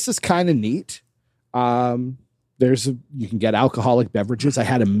 The place is kind of neat. You can get alcoholic beverages. I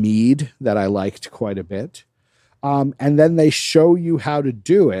had a mead that I liked quite a bit. And then they show you how to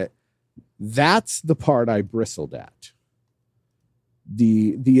do it. That's the part I bristled at.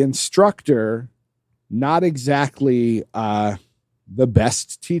 The instructor, not exactly the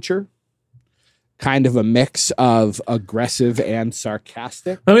best teacher, kind of a mix of aggressive and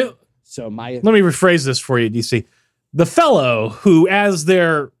sarcastic. Let me rephrase this for you, DC. The fellow who, as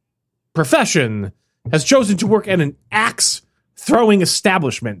their profession, has chosen to work at an axe throwing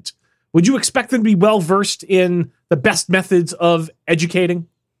establishment, would you expect them to be well versed in the best methods of educating?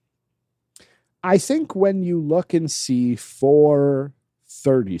 I think when you look and see 4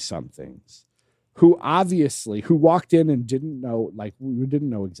 30-somethings who walked in and didn't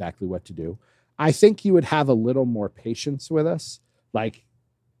know exactly what to do, I think you would have a little more patience with us.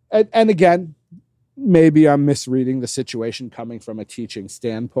 And again, maybe I'm misreading the situation coming from a teaching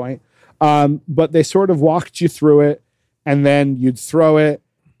standpoint, but they sort of walked you through it, and then you'd throw it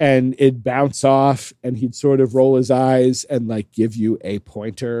and it'd bounce off, and he'd sort of roll his eyes and give you a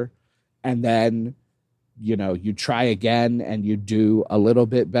pointer. And then, you try again and you do a little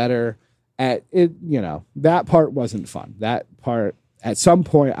bit better at it. That part wasn't fun. That part, at some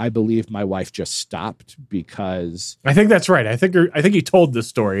point, I believe my wife just stopped because I think that's right. I think you told this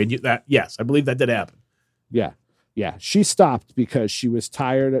story, and yes, I believe that did happen. Yeah. She stopped because she was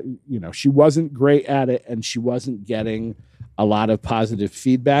tired. She wasn't great at it and she wasn't getting a lot of positive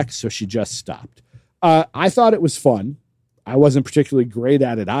feedback. So she just stopped. I thought it was fun. I wasn't particularly great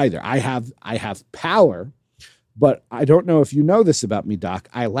at it either. I have power, but I don't know if you know this about me, Doc.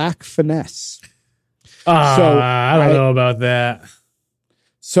 I lack finesse. I don't know about that.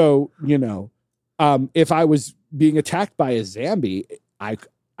 So, if I was being attacked by a zombie, I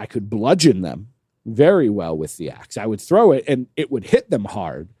could bludgeon them very well with the axe. I would throw it and it would hit them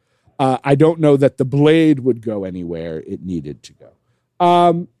hard. I don't know that the blade would go anywhere it needed to go.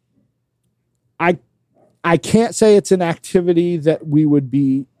 I can't say it's an activity that we would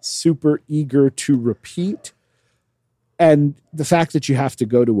be super eager to repeat. And the fact that you have to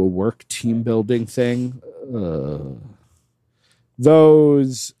go to a work team building thing,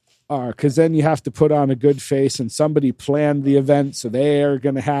 those are, because then you have to put on a good face, and somebody planned the event, so they are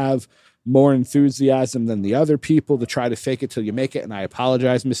going to have more enthusiasm than the other people to try to fake it till you make it. And I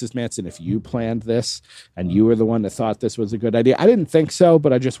apologize, Mrs. Manson, if you planned this and you were the one that thought this was a good idea. I didn't think so,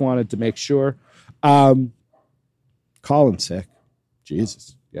 but I just wanted to make sure. Colin's sick.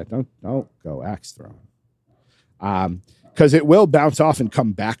 Jesus. Yeah, don't go axe throwing. Because it will bounce off and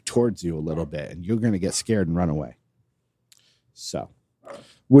come back towards you a little bit, and you're going to get scared and run away. So,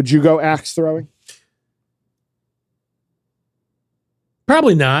 would you go axe throwing?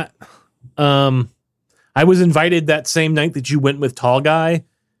 Probably not. I was invited that same night that you went with Tall Guy,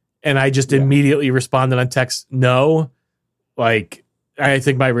 and I just immediately responded on text, no. I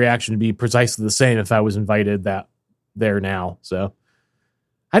think my reaction would be precisely the same if I was invited there now. So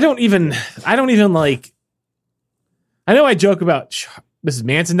I don't even I know I joke about Mrs.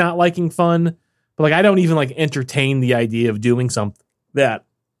 Manson not liking fun, but I don't even entertain the idea of doing something that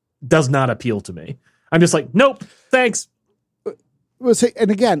does not appeal to me. I'm just nope, thanks. Well,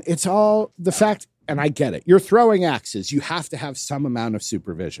 and again, it's all the fact, and I get it. You're throwing axes. You have to have some amount of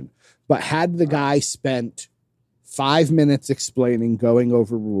supervision. But had the guy spent 5 minutes explaining, going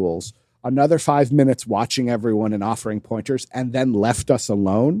over rules, another 5 minutes watching everyone and offering pointers, and then left us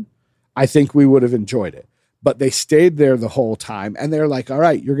alone, I think we would have enjoyed it. But they stayed there the whole time, and they're like, all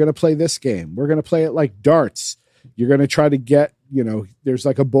right, you're going to play this game. We're going to play it like darts. You're going to try to get, there's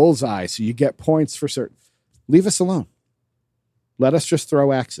a bullseye, so you get points for certain. Leave us alone. let us just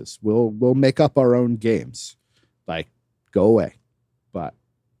throw axes. We'll make up our own games. Like, go away. But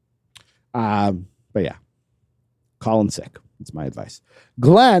yeah, calling sick. That's my advice.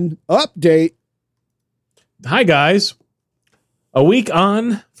 Glenn, update. Hi, guys. A week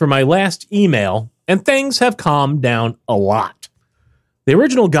on for my last email, and things have calmed down a lot. The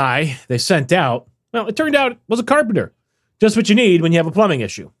original guy they sent out, well, it turned out was a carpenter. Just what you need when you have a plumbing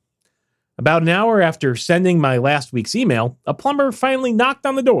issue. About an hour after sending my last week's email, a plumber finally knocked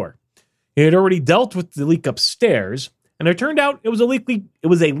on the door. He had already dealt with the leak upstairs, and it turned out it was a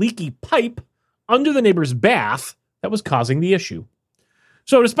leaky pipe under the neighbor's bath that was causing the issue.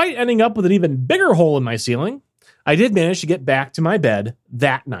 So despite ending up with an even bigger hole in my ceiling, I did manage to get back to my bed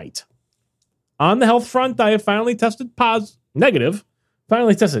that night. On the health front, I have finally tested negative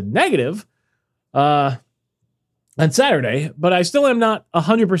on Saturday, but I still am not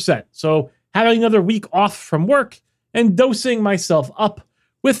 100%. So having another week off from work and dosing myself up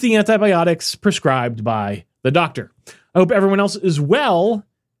with the antibiotics prescribed by the doctor. I hope everyone else is well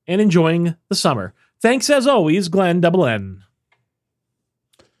and enjoying the summer. Thanks as always, Glenn Double N.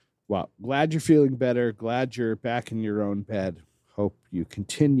 Well, glad you're feeling better. Glad you're back in your own bed. Hope you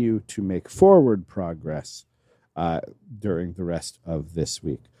continue to make forward progress during the rest of this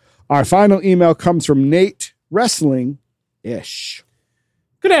week. Our final email comes from Nate Wrestling-ish.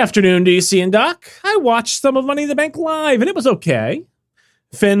 Good afternoon, DC and Doc. I watched some of Money in the Bank live, and it was okay.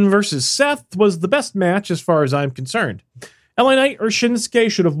 Finn versus Seth was the best match as far as I'm concerned. LA Knight or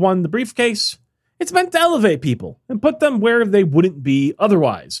Shinsuke should have won the briefcase. It's meant to elevate people and put them where they wouldn't be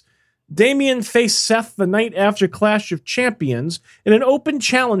otherwise. Damian faced Seth the night after Clash of Champions in an open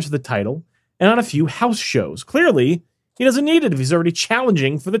challenge for the title and on a few house shows. Clearly, he doesn't need it if he's already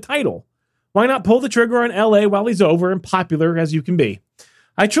challenging for the title. Why not pull the trigger on LA while he's over and popular as you can be?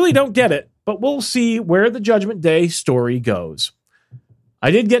 I truly don't get it, but we'll see where the Judgment Day story goes.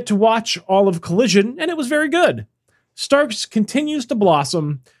 I did get to watch all of Collision, and it was very good. Starks continues to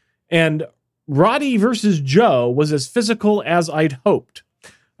blossom, and Roddy versus Joe was as physical as I'd hoped.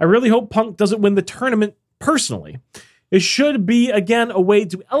 I really hope Punk doesn't win the tournament personally. It should be, again, a way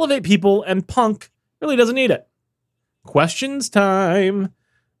to elevate people, and Punk really doesn't need it. Questions time.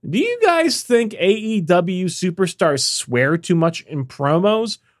 Do you guys think AEW superstars swear too much in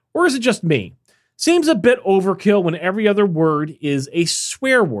promos, or is it just me? Seems a bit overkill when every other word is a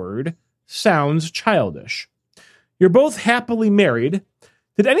swear word. Sounds childish. You're both happily married.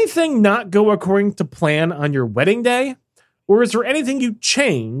 Did anything not go according to plan on your wedding day? Or is there anything you'd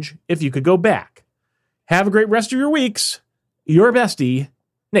change if you could go back? Have a great rest of your weeks. Your bestie,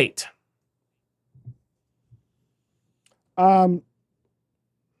 Nate. I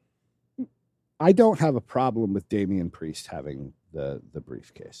don't have a problem with Damian Priest having the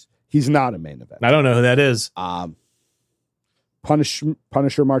briefcase. He's not a main event. I don't know who that is.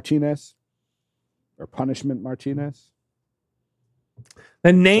 Punisher Martinez or Punishment Martinez.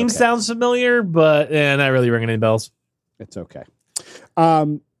 The name sounds familiar, but not really ringing any bells. It's okay.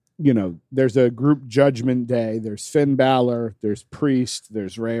 There's a group Judgment Day. There's Finn Balor. There's Priest.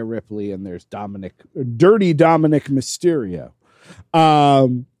 There's Rhea Ripley, and there's Dirty Dominic Mysterio.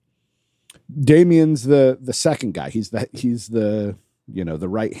 Damian's the second guy. He's the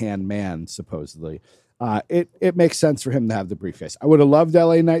right hand man supposedly. It makes sense for him to have the briefcase. I would have loved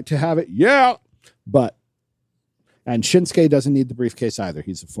LA Knight to have it, and Shinsuke doesn't need the briefcase either.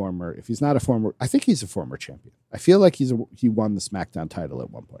 He's a former. If he's not a former, I think he's a former champion. I feel like he won the SmackDown title at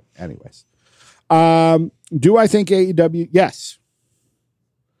one point. Anyways, do I think AEW? Yes.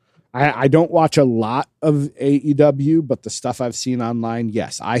 I don't watch a lot of AEW, but the stuff I've seen online,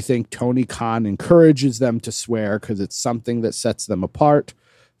 yes. I think Tony Khan encourages them to swear because it's something that sets them apart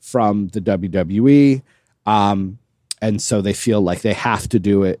from the WWE. And so they feel like they have to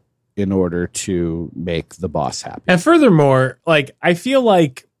do it in order to make the boss happy. And furthermore, I feel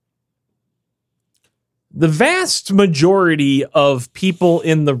like the vast majority of people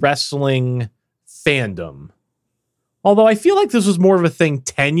in the wrestling fandom, although I feel like this was more of a thing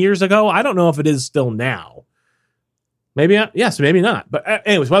 10 years ago. I don't know if it is still now. Maybe not. Yes, maybe not. But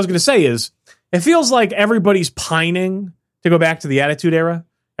anyways, what I was going to say is it feels like everybody's pining to go back to the Attitude Era.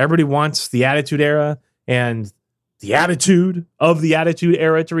 Everybody wants the Attitude Era and the attitude of the Attitude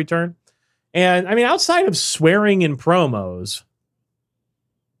Era to return. And I mean, outside of swearing in promos,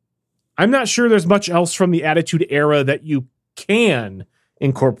 I'm not sure there's much else from the Attitude Era that you can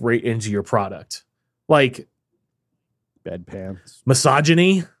incorporate into your product. Like bedpans,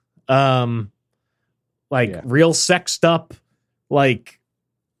 misogyny, real sexed up, eye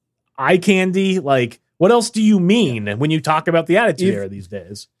candy. What else do you mean when you talk about the Attitude Era these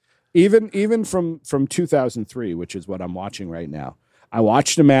days? Even from 2003, which is what I'm watching right now. I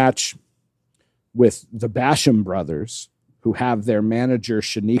watched a match with the Basham brothers, who have their manager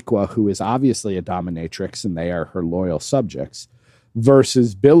Shaniqua, who is obviously a dominatrix, and they are her loyal subjects,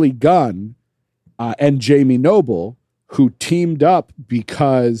 versus Billy Gunn and Jamie Noble, who teamed up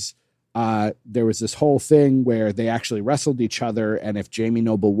because there was this whole thing where they actually wrestled each other, and if Jamie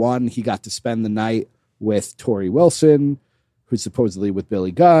Noble won, he got to spend the night with Tori Wilson, who's supposedly with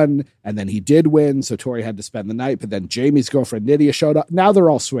Billy Gunn, and then he did win, so Tori had to spend the night, but then Jamie's girlfriend Nydia showed up. Now they're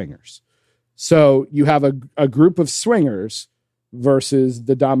all swingers. So you have a group of swingers versus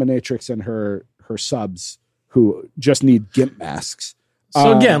the dominatrix and her subs who just need gimp masks.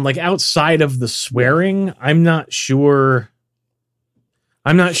 So again, like outside of the swearing, I'm not sure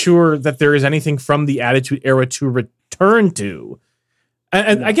that there is anything from the Attitude Era to return to.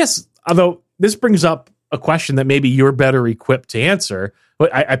 And I guess, although this brings up a question that maybe you're better equipped to answer,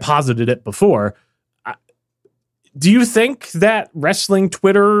 but I posited it before. Do you think that wrestling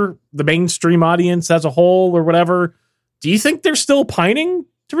Twitter, the mainstream audience as a whole or whatever, do you think they're still pining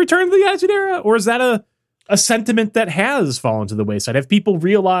to return to the Attitude Era? Or is that a sentiment that has fallen to the wayside? Have people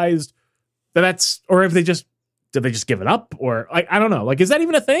realized that or have did they just give it up? Or I don't know. Like, is that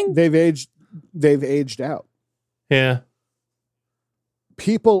even a thing? They've aged out. Yeah.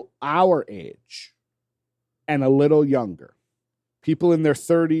 People our age and a little younger, people in their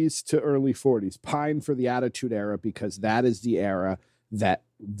 30s to early 40s, pine for the Attitude Era because that is the era that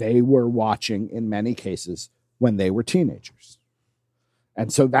they were watching in many cases when they were teenagers.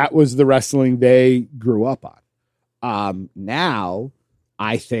 And so that was the wrestling they grew up on. Now,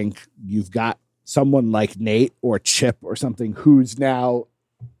 I think you've got someone like Nate or Chip or something who's now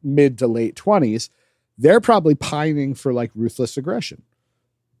mid to late 20s. They're probably pining for like Ruthless Aggression.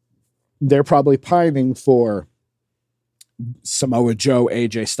 They're probably pining for Samoa Joe,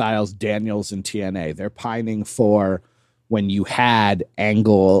 AJ Styles, Daniels, and TNA. They're pining for when you had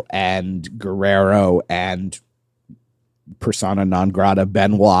Angle and Guerrero and persona non grata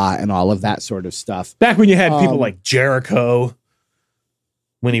Benoit and all of that sort of stuff. Back when you had people like Jericho,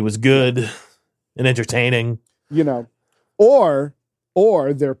 when he was good and entertaining, you know, or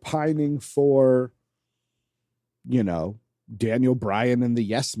they're pining for, you know, Daniel Bryan and the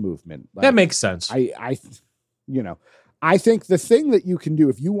Yes Movement. Like, that makes sense. I think the thing that you can do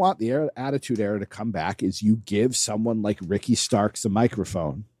if you want the Attitude Era to come back is you give someone like Ricky Starks a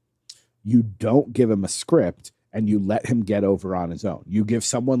microphone. You don't give him a script and you let him get over on his own. You give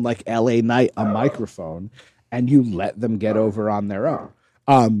someone like LA Knight a microphone and you let them get over on their own.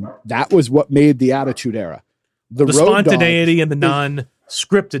 That was what made the Attitude Era. The spontaneity and the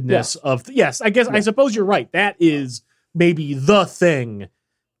non-scriptedness of, yes, I guess, I suppose you're right. That is maybe the thing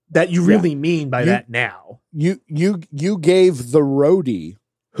that you really mean by that now. You gave the roadie,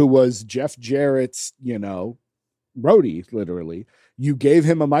 who was Jeff Jarrett's, roadie, literally. You gave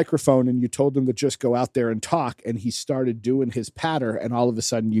him a microphone and you told him to just go out there and talk, and he started doing his patter, and all of a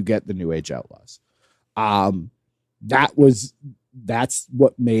sudden you get the New Age Outlaws. That's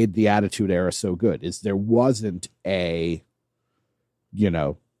what made the Attitude Era so good, is there wasn't a,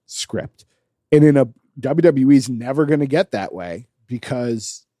 script. And WWE's never going to get that way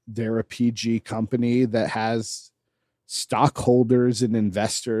because they're a PG company that has stockholders and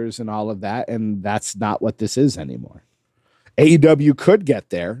investors and all of that. And that's not what this is anymore. AEW could get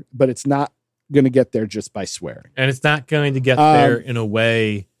there, but it's not going to get there just by swearing. And it's not going to get there in a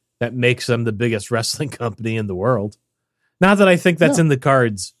way that makes them the biggest wrestling company in the world. Not that I think that's in the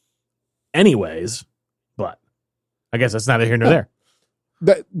cards anyways, but I guess that's neither here nor there.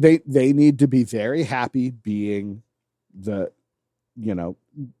 But they need to be very happy being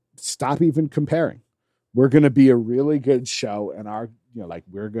stop even comparing. We're going to be a really good show, and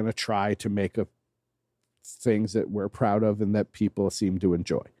we're going to try to make things that we're proud of and that people seem to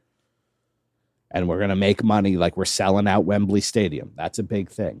enjoy. And we're going to make money, like we're selling out Wembley Stadium. That's a big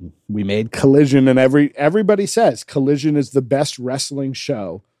thing. We made Collision, and everybody says Collision is the best wrestling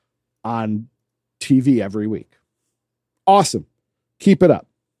show on TV every week. Awesome. Keep it up.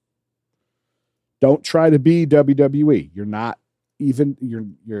 Don't try to be WWE. You're not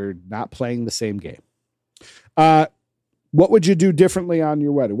playing the same game. What would you do differently on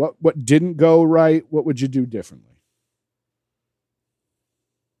your wedding? What didn't go right? What would you do differently?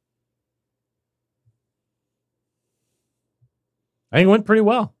 I think it went pretty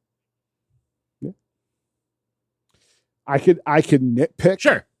well. Yeah. I could nitpick.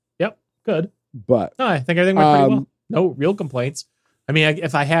 Sure. Yep. Good. But no, I think everything went pretty well. No real complaints. I mean,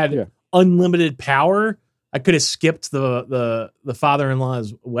 if I had unlimited power, I could have skipped the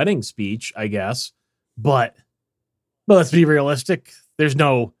father-in-law's wedding speech, I guess. But let's be realistic. There's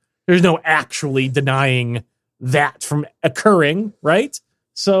no There's no actually denying that from occurring, right?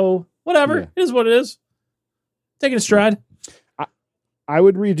 So whatever, Yeah. it is what it is. Taking a stride. I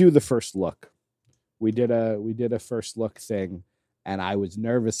would redo the first look. We did a first look thing, and I was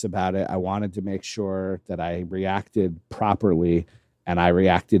nervous about it. I wanted to make sure that I reacted properly, and I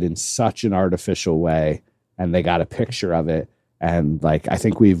reacted in such an artificial way, and they got a picture of it. And like, I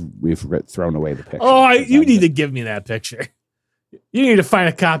think we've thrown away the picture. Oh, you need to give me that picture. You need to find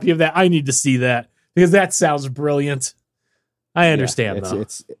a copy of that. I need to see that because that sounds brilliant. I understand though.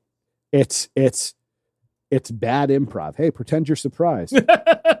 It's bad improv. Hey, pretend you're surprised.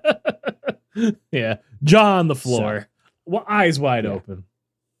 Yeah, jaw on the floor, eyes wide open.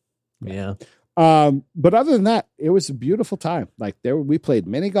 Yeah. But other than that, it was a beautiful time. Like we played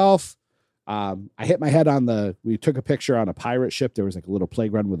mini golf. I hit my head we took a picture on a pirate ship. There was like a little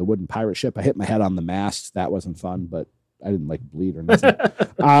playground with a wooden pirate ship. I hit my head on the mast. That wasn't fun, but I didn't like bleed or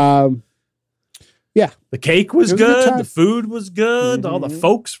nothing. Yeah. The cake was It was a good good. time. The food was good. All the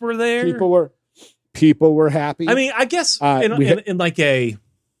folks were there. People were happy. I mean, I guess we in like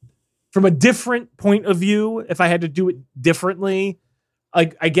from a different point of view, if I had to do it differently, I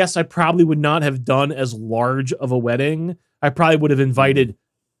guess I probably would not have done as large of a wedding. I probably would have invited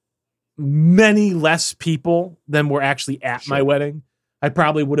many less people than were actually at my wedding. I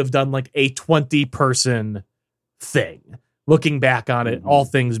probably would have done like a 20-person thing. Looking back on it, all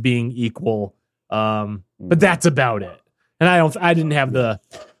things being equal, but that's about it. And I didn't have the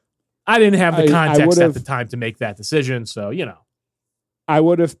context at the time to make that decision. So I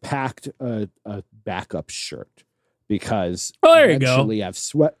would have packed a backup shirt because there you go. eventually I've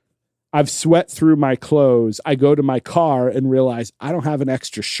sweat through my clothes. I go to my car and realize I don't have an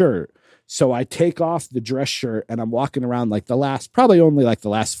extra shirt. So I take off the dress shirt and I'm walking around like the last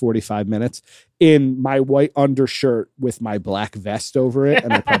 45 minutes in my white undershirt with my black vest over it.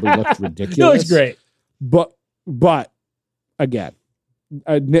 And I probably looked ridiculous. It looks great. But again,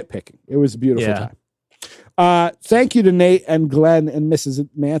 nitpicking. It was a beautiful time. Thank you to Nate and Glenn and Mrs.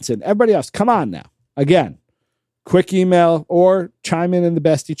 Manson. Everybody else, come on now. Again, quick email or chime in the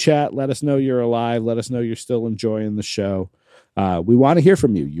bestie chat. Let us know you're alive. Let us know you're still enjoying the show. We want to hear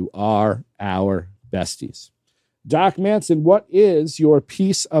from you. You are our besties. Doc Manson, what is your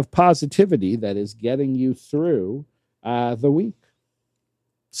piece of positivity that is getting you through the week?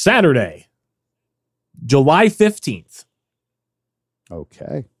 Saturday, July 15th.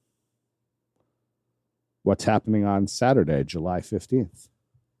 Okay. What's happening on Saturday, July 15th?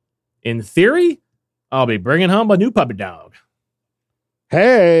 In theory, I'll be bringing home a new puppy dog.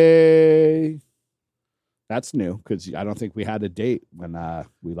 Hey. That's new because I don't think we had a date when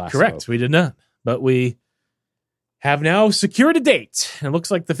we last Correct. spoke. We did not. But we have now secured a date. And it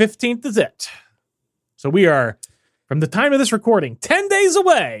looks like the 15th is it. So we are, from the time of this recording, 10 days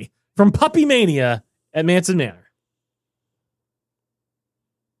away from Puppy Mania at Manson Manor.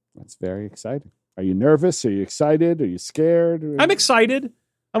 That's very exciting. Are you nervous? Are you excited? Are you scared? I'm excited.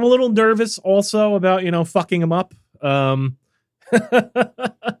 I'm a little nervous also about, fucking him up. You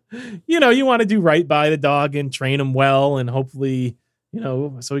want to do right by the dog and train him well and hopefully,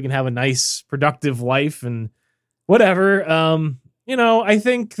 so he can have a nice, productive life and whatever. I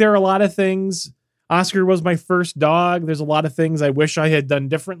think there are a lot of things. Oscar was my first dog. There's a lot of things I wish I had done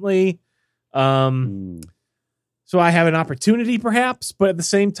differently. So I have an opportunity perhaps, but at the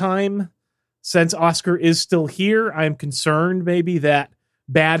same time, since Oscar is still here, I'm concerned maybe that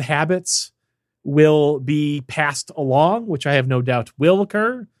bad habits will be passed along, which I have no doubt will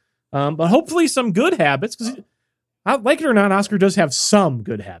occur. But hopefully some good habits, because like it or not, Oscar does have some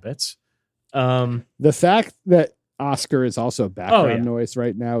good habits. The fact that Oscar is also background noise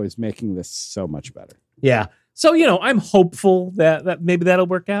right now is making this so much better. Yeah. So, I'm hopeful that maybe that'll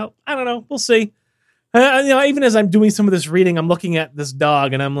work out. I don't know. We'll see. Even as I'm doing some of this reading, I'm looking at this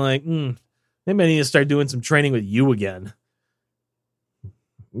dog and I'm like, maybe I need to start doing some training with you again.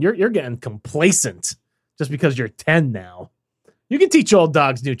 You're getting complacent just because you're 10 now. You can teach old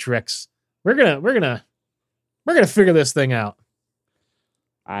dogs new tricks. We're gonna figure this thing out.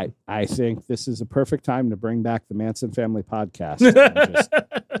 I think this is a perfect time to bring back the Manson Family Podcast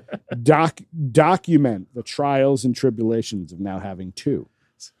and just document the trials and tribulations of now having two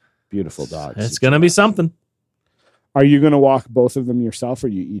beautiful dogs. It's gonna be something. Are you going to walk both of them yourself, or are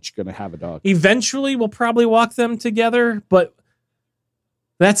you each going to have a dog? Eventually, we'll probably walk them together, but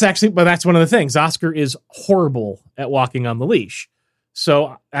that's one of the things. Oscar is horrible at walking on the leash.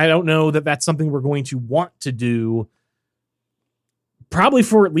 So I don't know that that's something we're going to want to do probably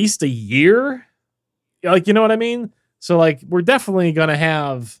for at least a year. Like, you know what I mean? So like, we're definitely going to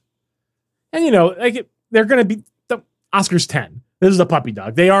have, and they're going to be, Oscar's 10. This is a puppy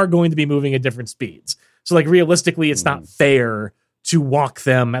dog. They are going to be moving at different speeds. So like realistically, it's not fair to walk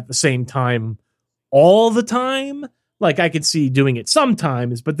them at the same time all the time. Like I could see doing it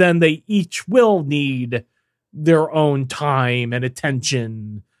sometimes, but then they each will need their own time and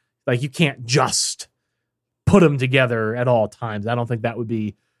attention. Like you can't just put them together at all times. I don't think that would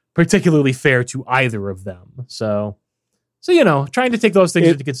be particularly fair to either of them. So trying to take those things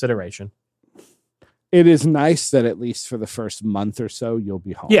into consideration. It is nice that at least for the first month or so, you'll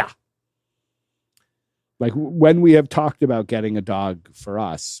be home. Yeah. Like when we have talked about getting a dog for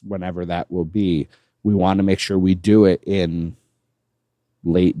us, whenever that will be, we want to make sure we do it in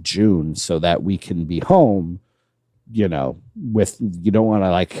late June so that we can be home, you don't want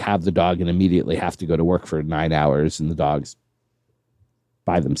to like have the dog and immediately have to go to work for 9 hours and the dog's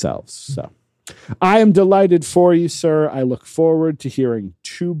by themselves. So I am delighted for you, sir. I look forward to hearing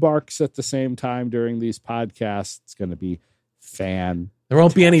 2 barks at the same time during these podcasts. It's going to be fan. There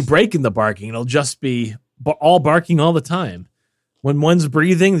won't be any break in the barking. It'll just be all barking all the time. When one's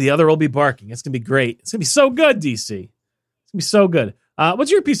breathing, the other will be barking. It's going to be great. It's going to be so good, DC. It's going to be so good. What's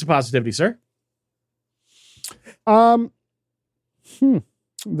your piece of positivity, sir? That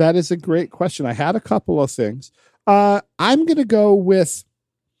is a great question. I had a couple of things. I'm going to go with,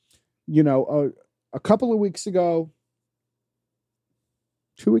 a couple of weeks ago,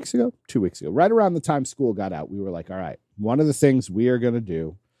 2 weeks ago, right around the time school got out, we were like, all right, one of the things we are going to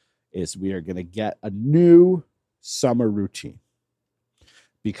do is we are going to get a new summer routine.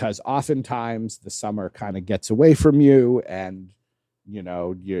 Because oftentimes the summer kind of gets away from you and,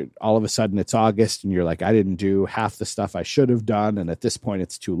 you're all of a sudden it's August and you're like, I didn't do half the stuff I should have done. And at this point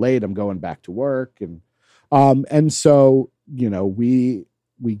it's too late. I'm going back to work. And so, we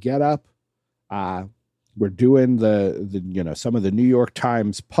get up, we're doing the some of the New York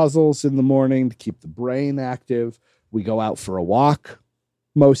Times puzzles in the morning to keep the brain active. We go out for a walk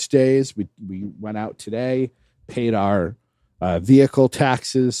most days. We went out today, paid our vehicle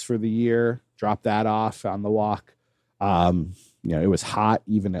taxes for the year, dropped that off on the walk. It was hot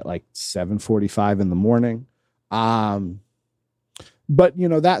even at like 7:45 in the morning. But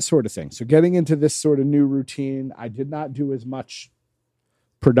that sort of thing. So getting into this sort of new routine, I did not do as much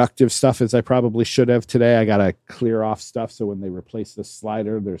productive stuff as I probably should have today. I got to clear off stuff so when they replace the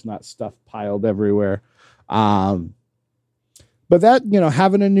slider, there's not stuff piled everywhere. But that,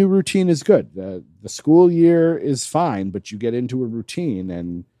 having a new routine is good. The school year is fine, but you get into a routine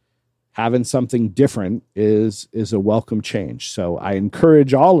and having something different is a welcome change. So I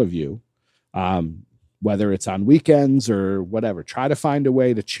encourage all of you, whether it's on weekends or whatever, try to find a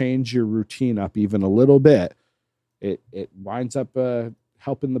way to change your routine up even a little bit. It winds up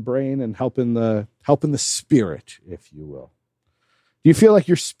helping the brain and helping the spirit, if you will. Do you feel like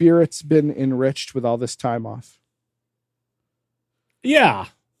your spirit's been enriched with all this time off? Yeah,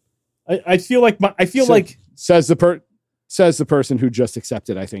 I feel like says the person who just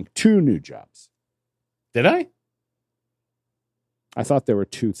accepted, I think, 2 new jobs. Did I? I thought there were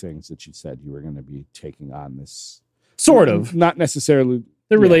 2 things that you said you were going to be taking on this. Sort of, not necessarily.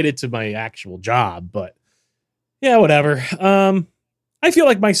 They're related to my actual job, but yeah, whatever. I feel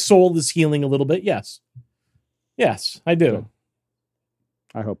like my soul is healing a little bit. Yes, I do. Good.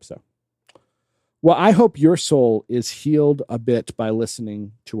 I hope so. Well, I hope your soul is healed a bit by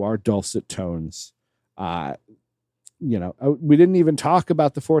listening to our dulcet tones. We didn't even talk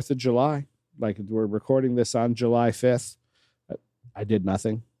about the 4th of July. Like we're recording this on July 5th. I did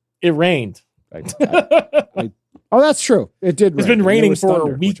nothing. It rained. Oh, that's true. It did rain. It's been raining for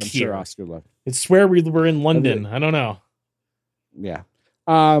thunder, a week here. here. Oscar loved. It's where we were in London. I don't know. Yeah.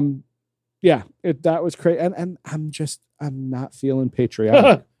 That was crazy. And I'm not feeling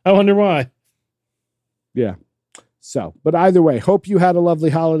patriotic. I wonder why. Yeah. So, but either way, hope you had a lovely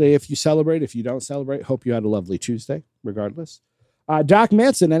holiday if you celebrate. If you don't celebrate, hope you had a lovely Tuesday, regardless. Doc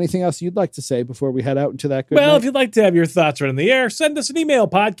Manson, anything else you'd like to say before we head out into that good night? If you'd like to have your thoughts right in the air, send us an email,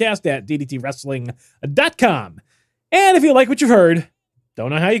 podcast@ddtwrestling.com. And if you like what you've heard, don't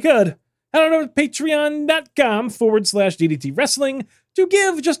know how you could, head on over to patreon.com/DDT Wrestling to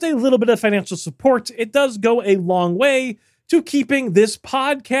give just a little bit of financial support. It does go a long way to keeping this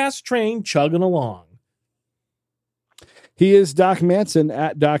podcast train chugging along. He is Doc Manson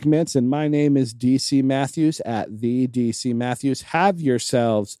at Doc Manson. My name is DC Matthews at the DC Matthews. Have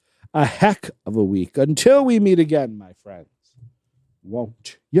yourselves a heck of a week. Until we meet again, my friends,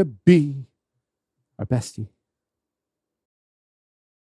 won't you be our bestie?